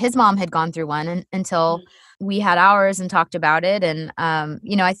never knew that his mom had gone through one until we had ours and talked about it. And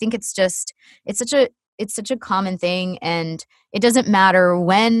I think it's such a common thing, and it doesn't matter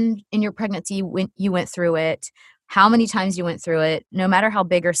when in your pregnancy when you went through it, how many times you went through it, no matter how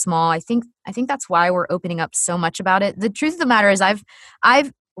big or small. I think that's why we're opening up so much about it. The truth of the matter is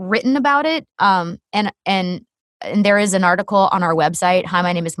I've written about it, and there is an article on our website,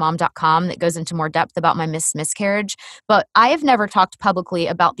 himynameismom.com, that goes into more depth about my miscarriage. But I have never talked publicly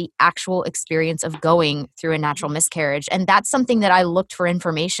about the actual experience of going through a natural miscarriage. And that's something that I looked for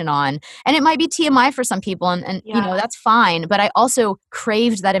information on. And it might be TMI for some people, and that's fine. But I also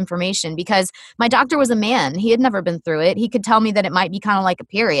craved that information because my doctor was a man. He had never been through it. He could tell me that it might be kind of like a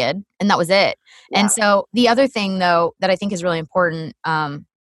period, and that was it. Yeah. And so the other thing, though, that I think is really important,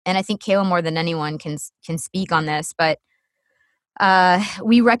 and I think Kayla more than anyone can speak on this, but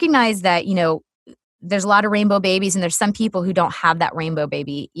we recognize that, there's a lot of rainbow babies, and there's some people who don't have that rainbow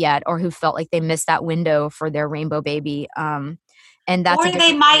baby yet, or who felt like they missed that window for their rainbow baby. And that's or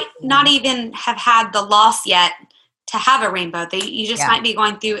they might not even have had the loss yet to have a rainbow. You just might be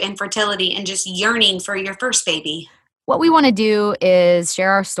going through infertility and just yearning for your first baby. What we want to do is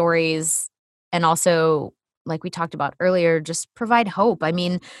share our stories, and also, like we talked about earlier, just provide hope. I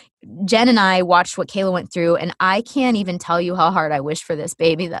mean, Jen and I watched what Kayla went through, and I can't even tell you how hard I wish for this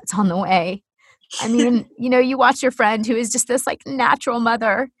baby that's on the way. I mean, you watch your friend who is just this like natural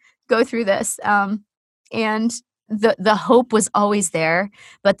mother go through this. And the hope was always there.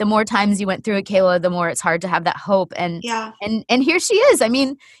 But the more times you went through it, Kayla, the more it's hard to have that hope. And here she is. I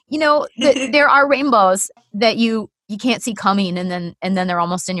mean, there are rainbows that you can't see coming, and then they're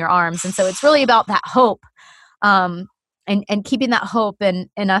almost in your arms. And so it's really about that hope. And keeping that hope, and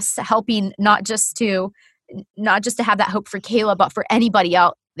us helping not just to have that hope for Kayla, but for anybody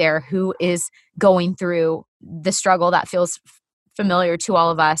out there who is going through the struggle that feels familiar to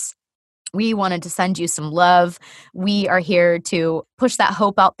all of us. We wanted to send you some love. We are here to push that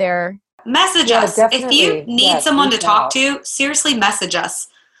hope out there. Message us. Definitely. If you need someone to talk to, seriously message us.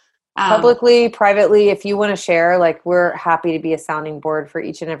 Publicly, privately, if you want to share, we're happy to be a sounding board for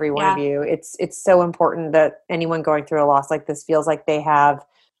each and every one of you. It's so important that anyone going through a loss like this feels like they have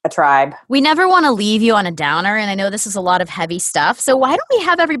a tribe. We never want to leave you on a downer, and I know this is a lot of heavy stuff. So why don't we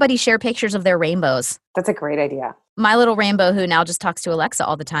have everybody share pictures of their rainbows? That's a great idea. My little rainbow, who now just talks to Alexa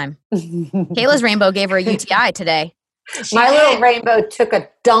all the time. Kayla's rainbow gave her a UTI today. My little rainbow took a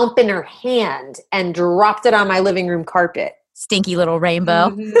dump in her hand and dropped it on my living room carpet. Stinky little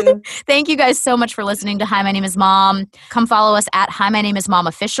rainbow. Mm-hmm. Thank you guys so much for listening to Hi, My Name is Mom. Come follow us at Hi, My Name is Mom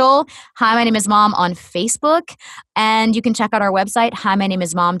Official, Hi, My Name is Mom on Facebook. And you can check out our website,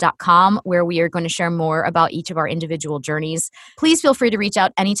 himynameismom.com, where we are going to share more about each of our individual journeys. Please feel free to reach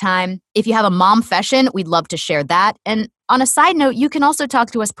out anytime. If you have a momfession, we'd love to share that. And on a side note, you can also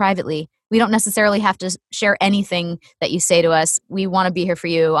talk to us privately. We don't necessarily have to share anything that you say to us. We want to be here for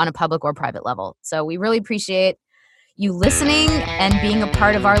you on a public or private level. So we really appreciate you listening and being a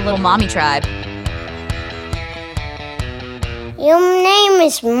part of our little mommy tribe. Your name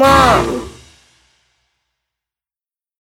is Mom.